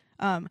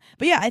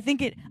 But yeah, I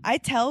think I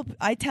tell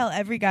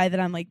every guy that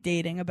I'm like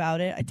dating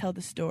about it. I tell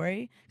the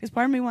story because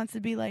part of me wants to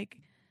be like,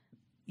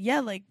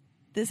 yeah, like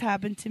this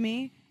happened to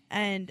me,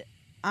 and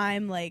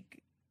I'm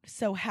like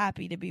so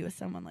happy to be with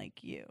someone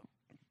like you.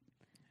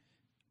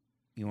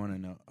 You want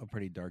to know a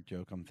pretty dark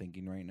joke I'm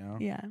thinking right now?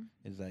 Yeah.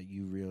 Is that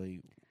you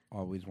really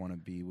always want to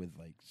be with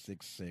like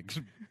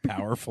 6'6"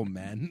 powerful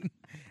men,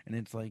 and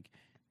it's like,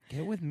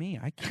 get with me.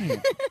 I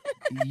can't.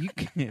 You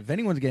can't. If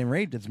anyone's getting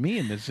raped, it's me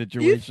in this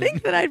situation. You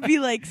think that I'd be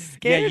like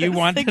scared? Yeah, you of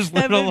want 6'7" this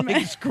little men?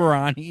 like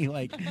scrawny,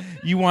 like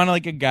you want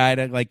like a guy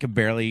that like can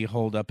barely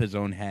hold up his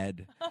own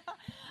head.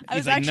 I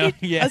was He's like, actually no,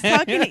 yeah. I was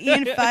talking to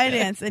Ian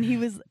Finance, and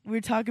we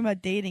were talking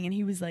about dating, and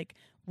he was like,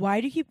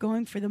 "Why do you keep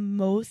going for the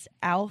most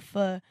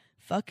alpha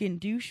fucking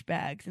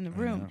douchebags in the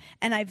room?" know.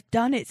 And I've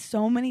done it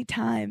so many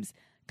times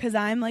because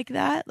I'm like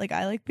that. Like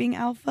I like being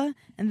alpha,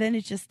 and then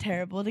it's just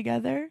terrible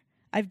together.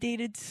 I've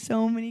dated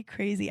so many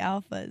crazy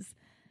alphas.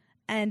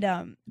 And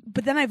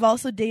but then I've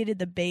also dated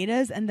the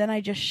betas, and then I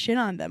just shit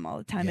on them all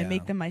the time and Yeah.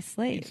 make them my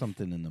slave. Need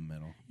something in the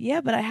middle.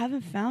 Yeah, but I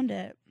haven't found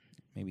it.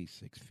 Maybe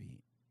 6 feet.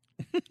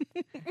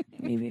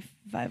 Maybe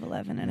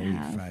 5'11" and a Maybe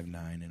half.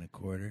 5'9" and a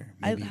quarter.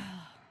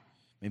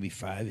 Maybe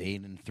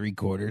 5'8" and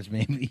 3/4.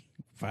 Maybe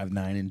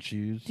 5'9" in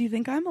shoes. Do you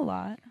think I'm a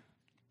lot?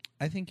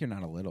 I think you're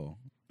not a little.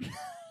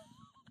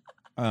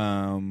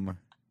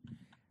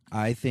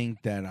 I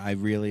think that I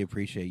really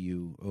appreciate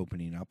you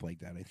opening up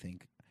like that. I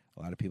think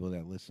a lot of people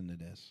that listen to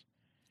this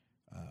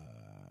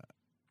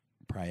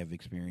probably have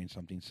experienced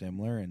something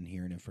similar, and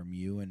hearing it from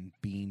you and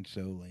being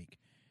so like,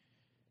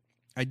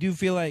 I do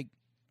feel like,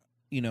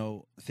 you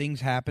know, things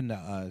happen to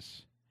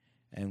us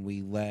and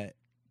we let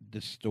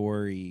the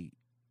story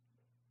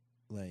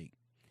like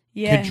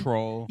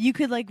control. You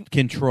could like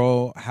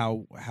Control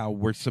how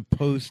we're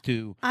supposed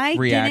to I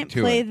react didn't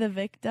to play it. the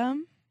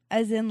victim,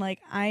 as in like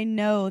I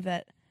know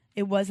that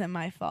it wasn't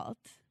my fault.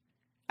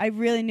 I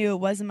really knew it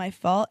wasn't my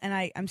fault,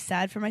 and I'm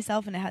sad for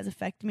myself, and it has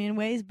affected me in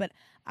ways. But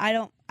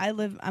I'm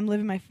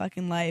living my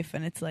fucking life,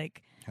 and it's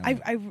like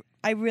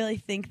I really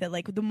think that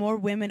like the more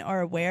women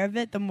are aware of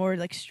it, the more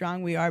like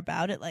strong we are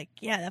about it. Like,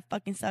 yeah, that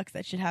fucking sucks.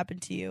 That should happen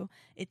to you.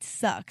 It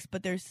sucks,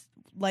 but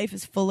life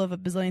is full of a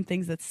bazillion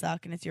things that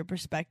suck, and it's your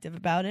perspective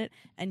about it,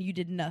 and you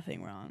did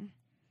nothing wrong.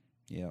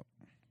 Yep.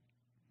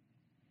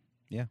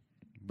 Yeah,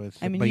 but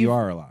I mean, but you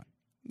are a lot.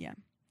 Yeah.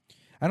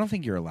 I don't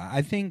think you're a lot.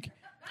 I think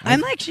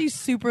I'm actually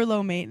super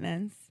low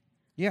maintenance.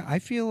 yeah. I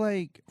feel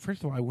like,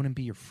 first of all, I wouldn't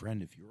be your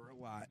friend if you were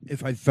a lot.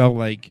 If I felt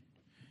like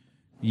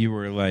you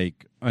were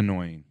like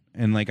annoying,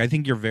 and like I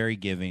think you're very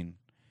giving,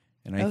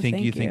 and I think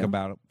thank you think you.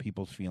 about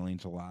people's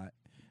feelings a lot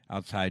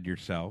outside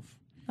yourself.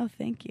 Oh,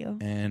 thank you.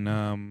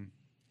 And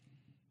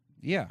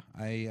yeah,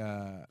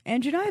 I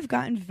Andrew and I have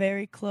gotten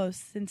very close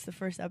since the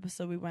first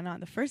episode we went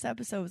on. The first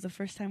episode was the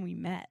first time we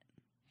met.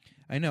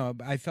 I know.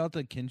 I felt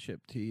a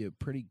kinship to you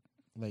pretty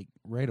like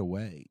right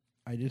away.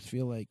 I just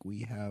feel like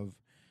we have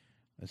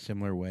a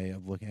similar way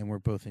of looking, and we're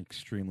both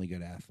extremely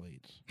good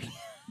athletes.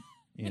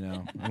 You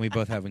know, and we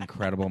both have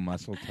incredible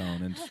muscle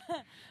tone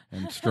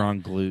and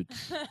strong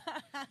glutes.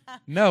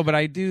 No, but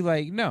I do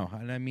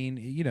and I mean,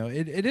 you know,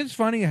 it is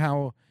funny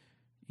how,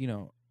 you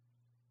know,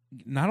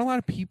 not a lot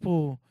of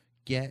people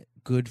get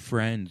good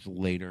friends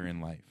later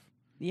in life.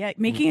 Yeah,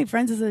 making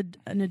friends as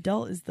an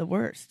adult is the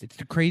worst. It's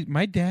the crazy.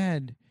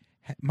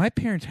 My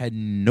parents had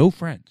no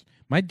friends.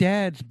 My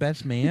dad's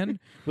best man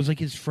was like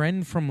his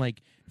friend from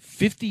like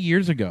 50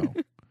 years ago.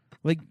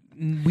 Like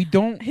we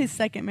don't. His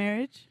second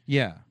marriage?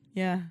 Yeah.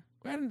 Yeah.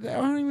 I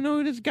don't even know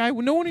who this guy.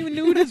 No one even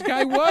knew who this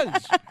guy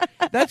was.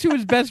 That's who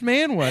his best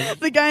man was.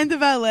 The guy in the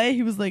valet,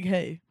 he was like,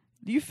 "Hey,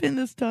 do you fit in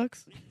this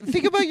tux?"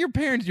 Think about your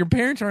parents. Your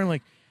parents aren't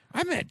like,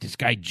 I met this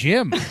guy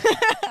Jim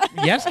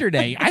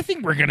yesterday. I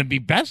think we're gonna be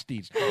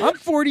besties. I'm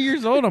 40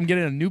 years old. I'm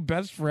getting a new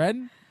best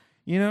friend.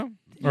 You know,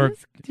 Did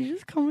you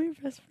just call me your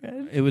best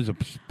friend? it was a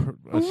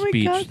Oh my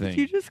speech God, thing. did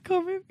you just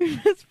call me your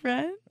best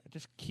friend?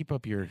 Just keep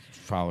up your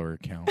follower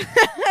count.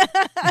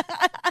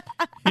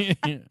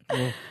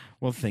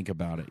 we'll think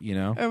about it. You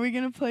know. Are we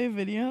gonna play a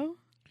video?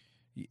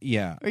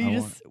 Yeah. Or are you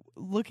just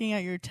looking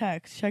at your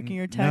text, checking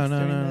your text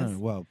during this? No.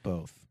 Well,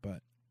 both,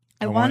 but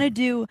I want to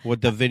do.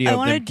 what the video. I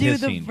want to do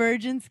the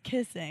virgins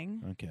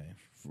kissing. Okay.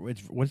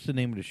 What's the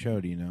name of the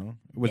show? Do you know?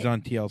 It was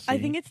on TLC. I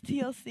think it's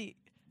TLC.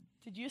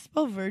 Did you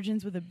spell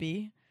virgins with a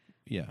B?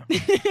 Yeah.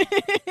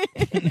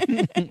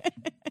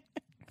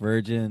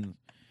 Virgin,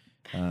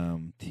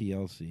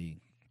 TLC,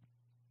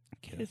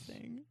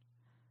 kissing.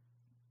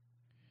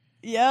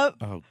 Yep.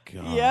 Oh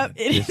God. Yep.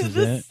 It is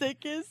the it?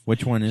 sickest.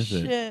 Which one is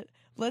shit. it?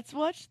 Let's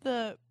watch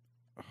the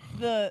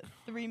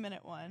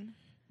 3-minute one.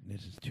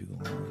 This is too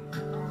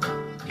long.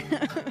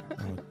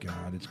 Oh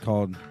God! It's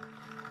called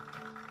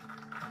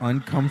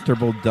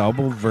Uncomfortable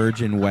Double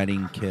Virgin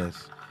Wedding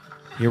Kiss.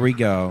 Here we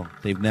go.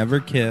 They've never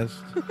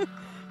kissed.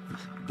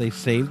 They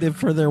saved it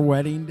for their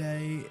wedding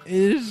day. It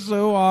is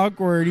so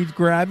awkward. He's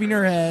grabbing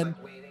her head.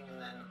 Waiting,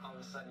 and then all of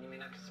a sudden you may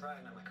not kiss the bride,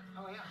 and I'm like,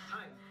 oh yeah, it's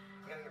time.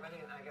 I gotta get ready,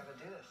 and I gotta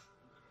do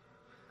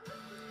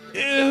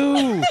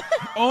this. Ew!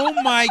 Oh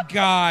my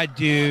God,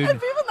 dude! And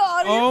people in the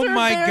audience Oh are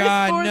my embarrassed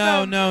God! for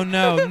No! them.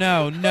 No!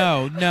 No!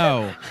 No!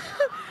 No!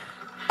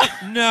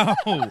 No!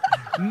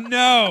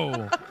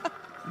 No!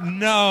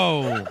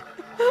 No!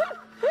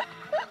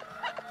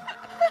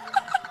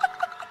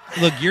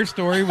 Look, your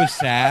story was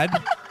sad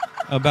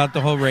about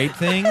the whole rape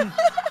thing.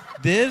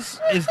 This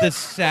is the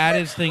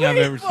saddest thing I've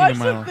ever seen in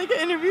my life. They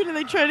get interviewed and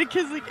they try to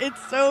kiss. Like,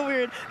 it's so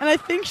weird, and I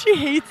think she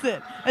hates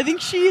it. I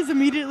think she is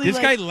immediately. This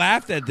like, guy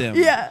laughed at them.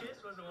 Yeah. This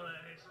wasn't what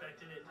I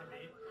expected it to be.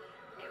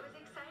 It was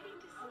exciting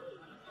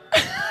to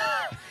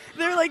see.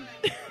 They're like,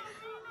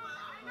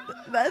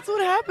 that's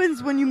what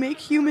happens when you make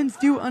humans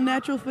do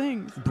unnatural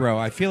things. Bro,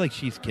 I feel like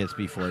she's kissed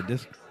before.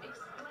 This.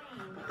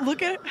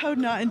 Look at how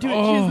not into it she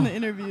is in Oh. the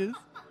interviews.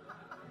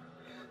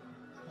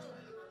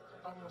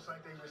 Almost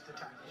like they used to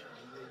tap each other.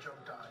 They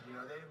jumped on. You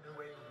know, they've been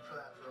waiting for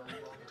that for a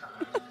long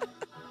time.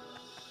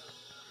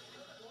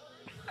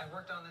 I've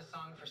worked on this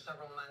song for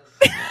several months.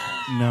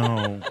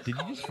 No. Did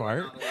you just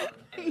fart?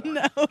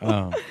 No.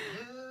 Oh.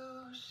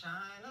 You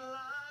shine a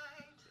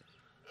light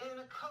in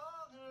a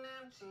cold and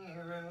empty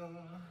room.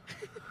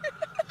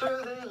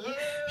 Through the years,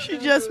 She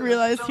just through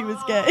realized he was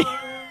gay. storms,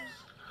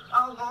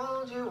 I'll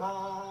hold you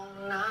all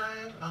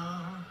night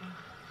long.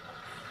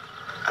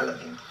 I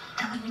love you.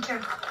 I love you too.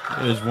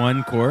 It was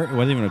one chorus. It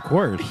wasn't even a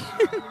chorus.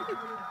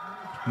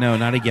 No,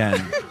 not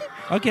again.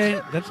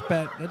 Okay, that's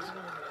bad. That's.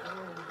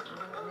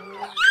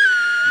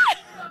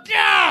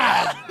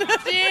 God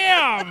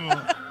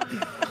damn!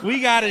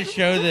 We gotta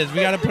show this.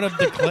 We gotta put up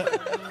the clip.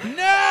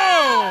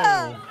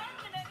 No!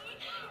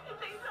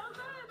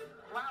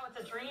 Wow,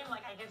 it's a dream.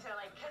 Like I get to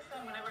kiss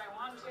them whenever I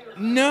want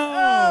to.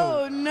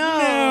 No! Oh,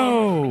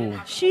 no.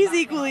 No! She's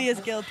equally as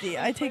guilty.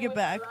 I take it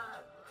back.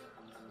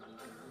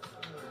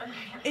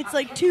 It's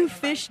like two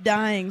fish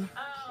dying. She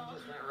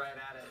just went right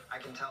at it. I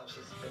can tell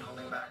she's been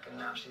holding back, and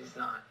now she's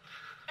not.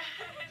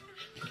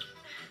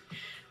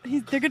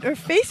 They're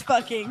face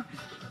fucking.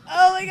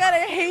 Oh my God,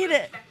 I hate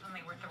it.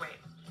 Definitely worth the wait.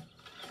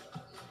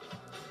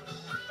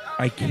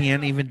 I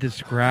can't even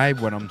describe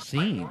what I'm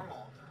seeing.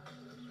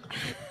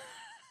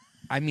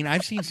 I mean,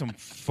 I've seen some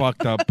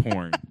fucked up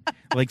porn.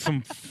 Like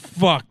some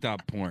fucked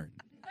up porn.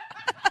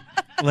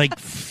 Like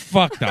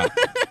fucked up.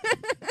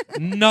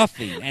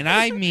 Nothing, and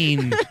I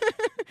mean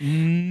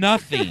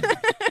nothing,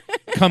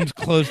 comes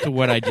close to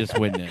what I just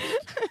witnessed.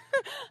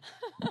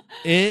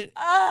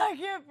 I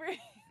can't breathe.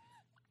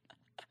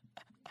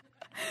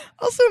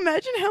 Also,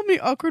 imagine how many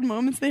awkward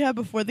moments they had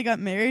before they got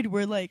married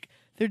where, like,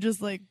 they're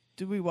just like,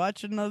 do we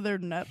watch another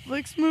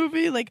Netflix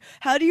movie? Like,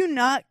 how do you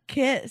not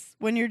kiss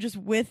when you're just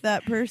with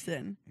that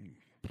person?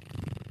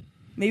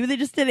 Maybe they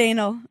just did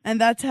anal, and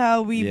that's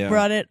how we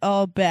brought it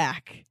all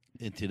back.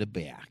 Into the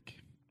back.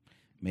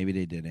 Maybe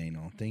they did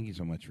anal. Thank you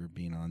so much for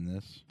being on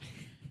this.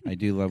 I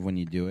do love when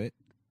you do it.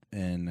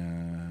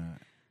 And,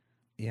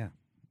 yeah,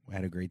 I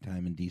had a great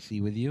time in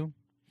D.C. with you.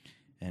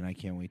 And I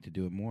can't wait to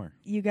do it more.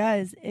 You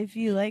guys, if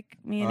you like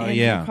me and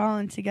Andrew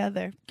Collin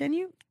together, can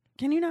you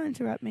not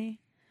interrupt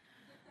me?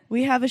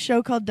 We have a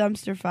show called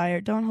Dumpster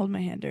Fire. Don't hold my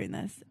hand during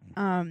this.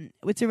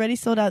 It's already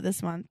sold out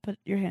this month. Put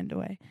your hand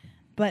away.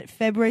 But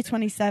February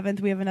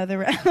 27th, we have another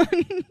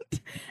round.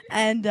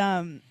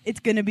 And it's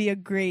going to be a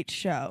great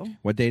show.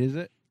 What date is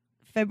it?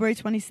 February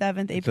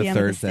 27th, 8 It's a p.m. at the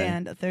Thursday.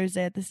 stand. A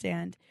Thursday at the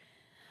stand.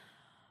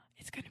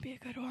 It's going to be a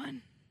good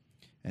one.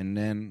 And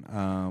then,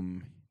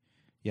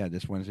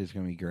 this Wednesday's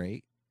going to be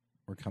great.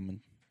 We're coming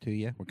to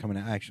you. We're coming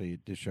out. Actually,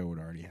 this show would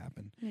already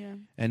happen. Yeah.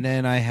 And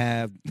then I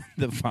have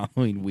the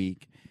following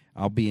week,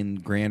 I'll be in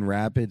Grand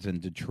Rapids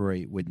and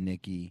Detroit with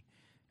Nikki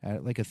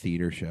at like a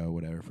theater show,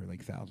 whatever, for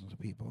like thousands of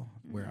people,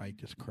 where I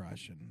just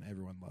crush and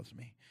everyone loves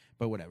me.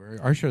 But whatever,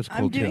 our show's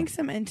cool I'm doing too.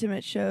 some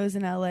intimate shows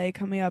in LA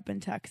coming up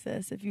in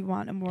Texas. If you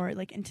want a more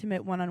like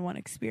intimate one-on-one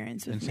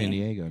experience with In me. San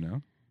Diego,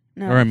 no?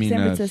 No, Or I mean, San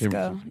San Francisco.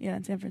 Francisco. Yeah,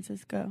 in San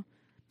Francisco.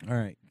 All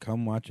right,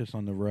 come watch us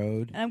on the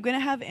road. And I'm gonna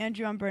have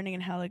Andrew on Burning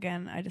in Hell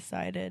again. I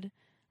decided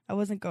I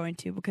wasn't going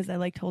to because I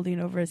liked holding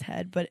it over his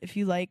head. But if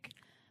you like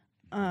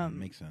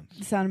Makes the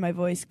sense. sound of my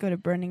voice, go to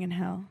Burning in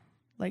Hell.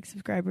 Like,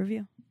 subscribe,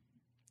 review.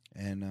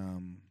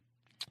 And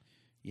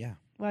yeah.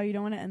 Wow, you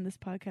don't want to end this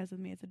podcast with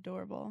me. It's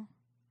adorable.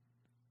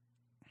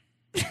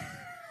 I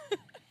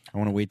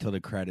want to wait till the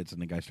credits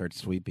and the guy starts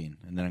sweeping,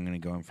 and then I'm going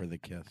to go in for the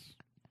kiss.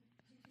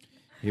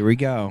 Here we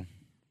go.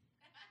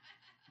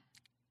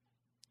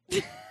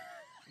 And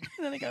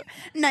then I go,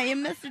 no, you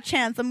missed a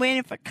chance. I'm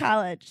waiting for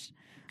college.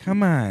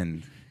 Come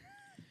on.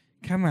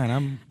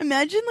 I'm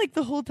Imagine like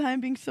the whole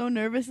time being so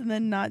nervous and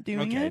then not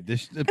doing okay. it.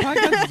 The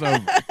podcast is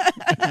over.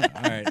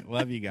 All right,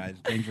 love you guys.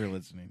 Thanks for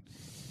listening.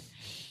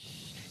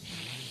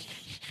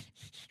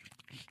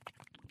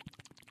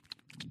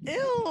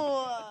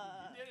 Ew.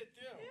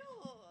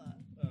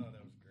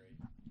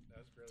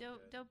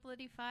 Dope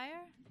Bloody Fire?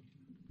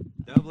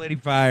 Dope Lady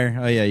Fire.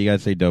 Oh yeah, you gotta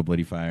say Dope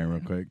Lady Fire real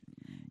quick.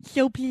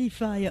 Soapy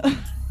fire.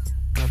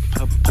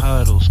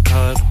 Puddles,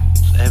 puddles,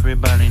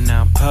 everybody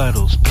now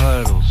puddles,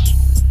 puddles.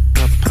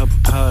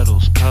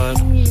 Puddles,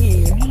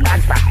 puddles.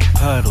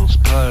 Puddles,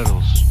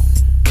 puddles.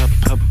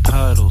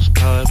 Puddles,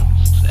 puddles,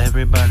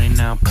 everybody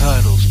now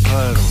puddles,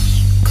 puddles.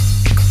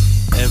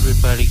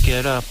 Everybody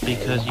get up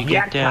because you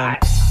get down.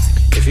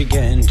 If you're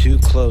getting too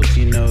close,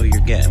 you know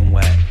you're getting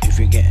wet. If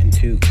you're getting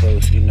too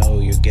close, you know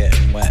you're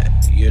getting wet.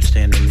 You're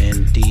standing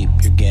in deep,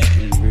 you're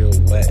getting real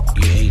wet.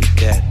 You ain't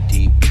that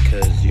deep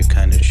because you're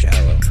kind of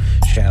shallow.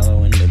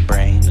 Shallow in the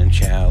brain and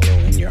shallow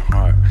in your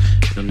heart.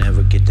 You'll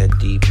never get that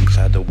deep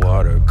inside the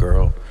water,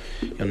 girl.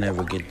 You'll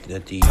never get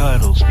that deep.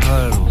 Puddles,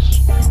 puddles.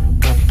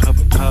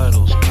 Puddles,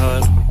 puddles.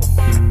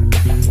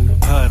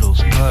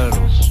 Puddles,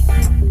 puddles.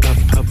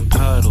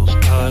 Puddles, puddles.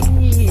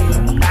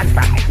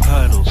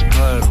 Puddles,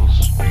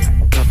 puddles.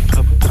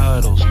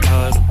 Puddles,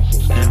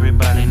 puddles.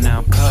 Everybody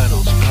now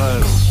puddles,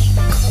 puddles.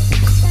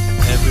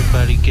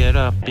 Everybody get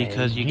up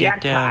because you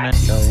get down. And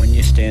so when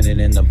you're standing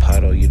in the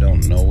puddle, you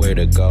don't know where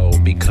to go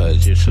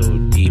because you're so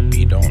deep.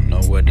 You don't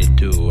know what to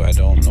do. I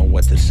don't know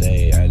what to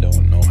say. I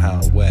don't know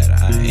how wet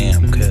I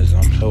am because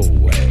I'm so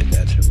wet.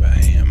 That's who I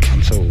am.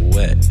 I'm so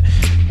wet.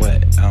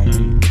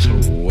 I'm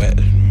so wet.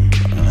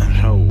 I'm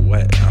so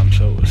wet. I'm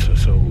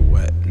so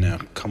wet. Now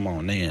come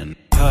on in.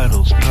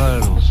 Puddles,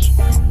 puddles.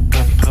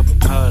 Puddles,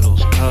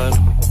 puddles.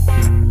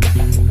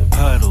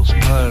 Puddles,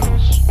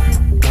 puddles.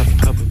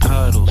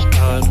 Puddles, puddles.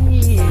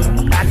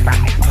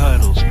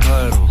 Puddles,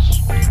 puddles.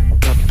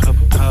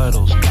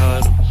 Puddles,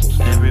 puddles.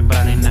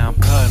 Everybody now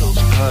puddles,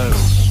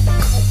 puddles.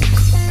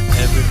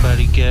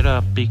 Everybody get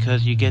up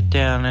because you get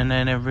down and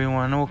then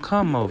everyone will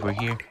come over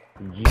here.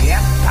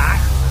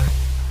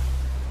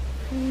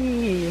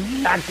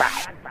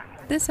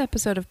 This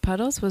episode of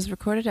Puddles was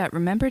recorded at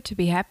Remember to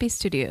Be Happy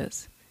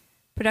Studios.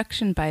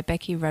 Production by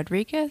Becky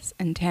Rodriguez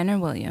and Tanner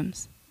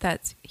Williams.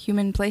 That's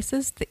Human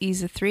Places, The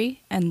Ease of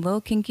 3, and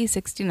Lil Kinky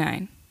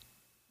 69.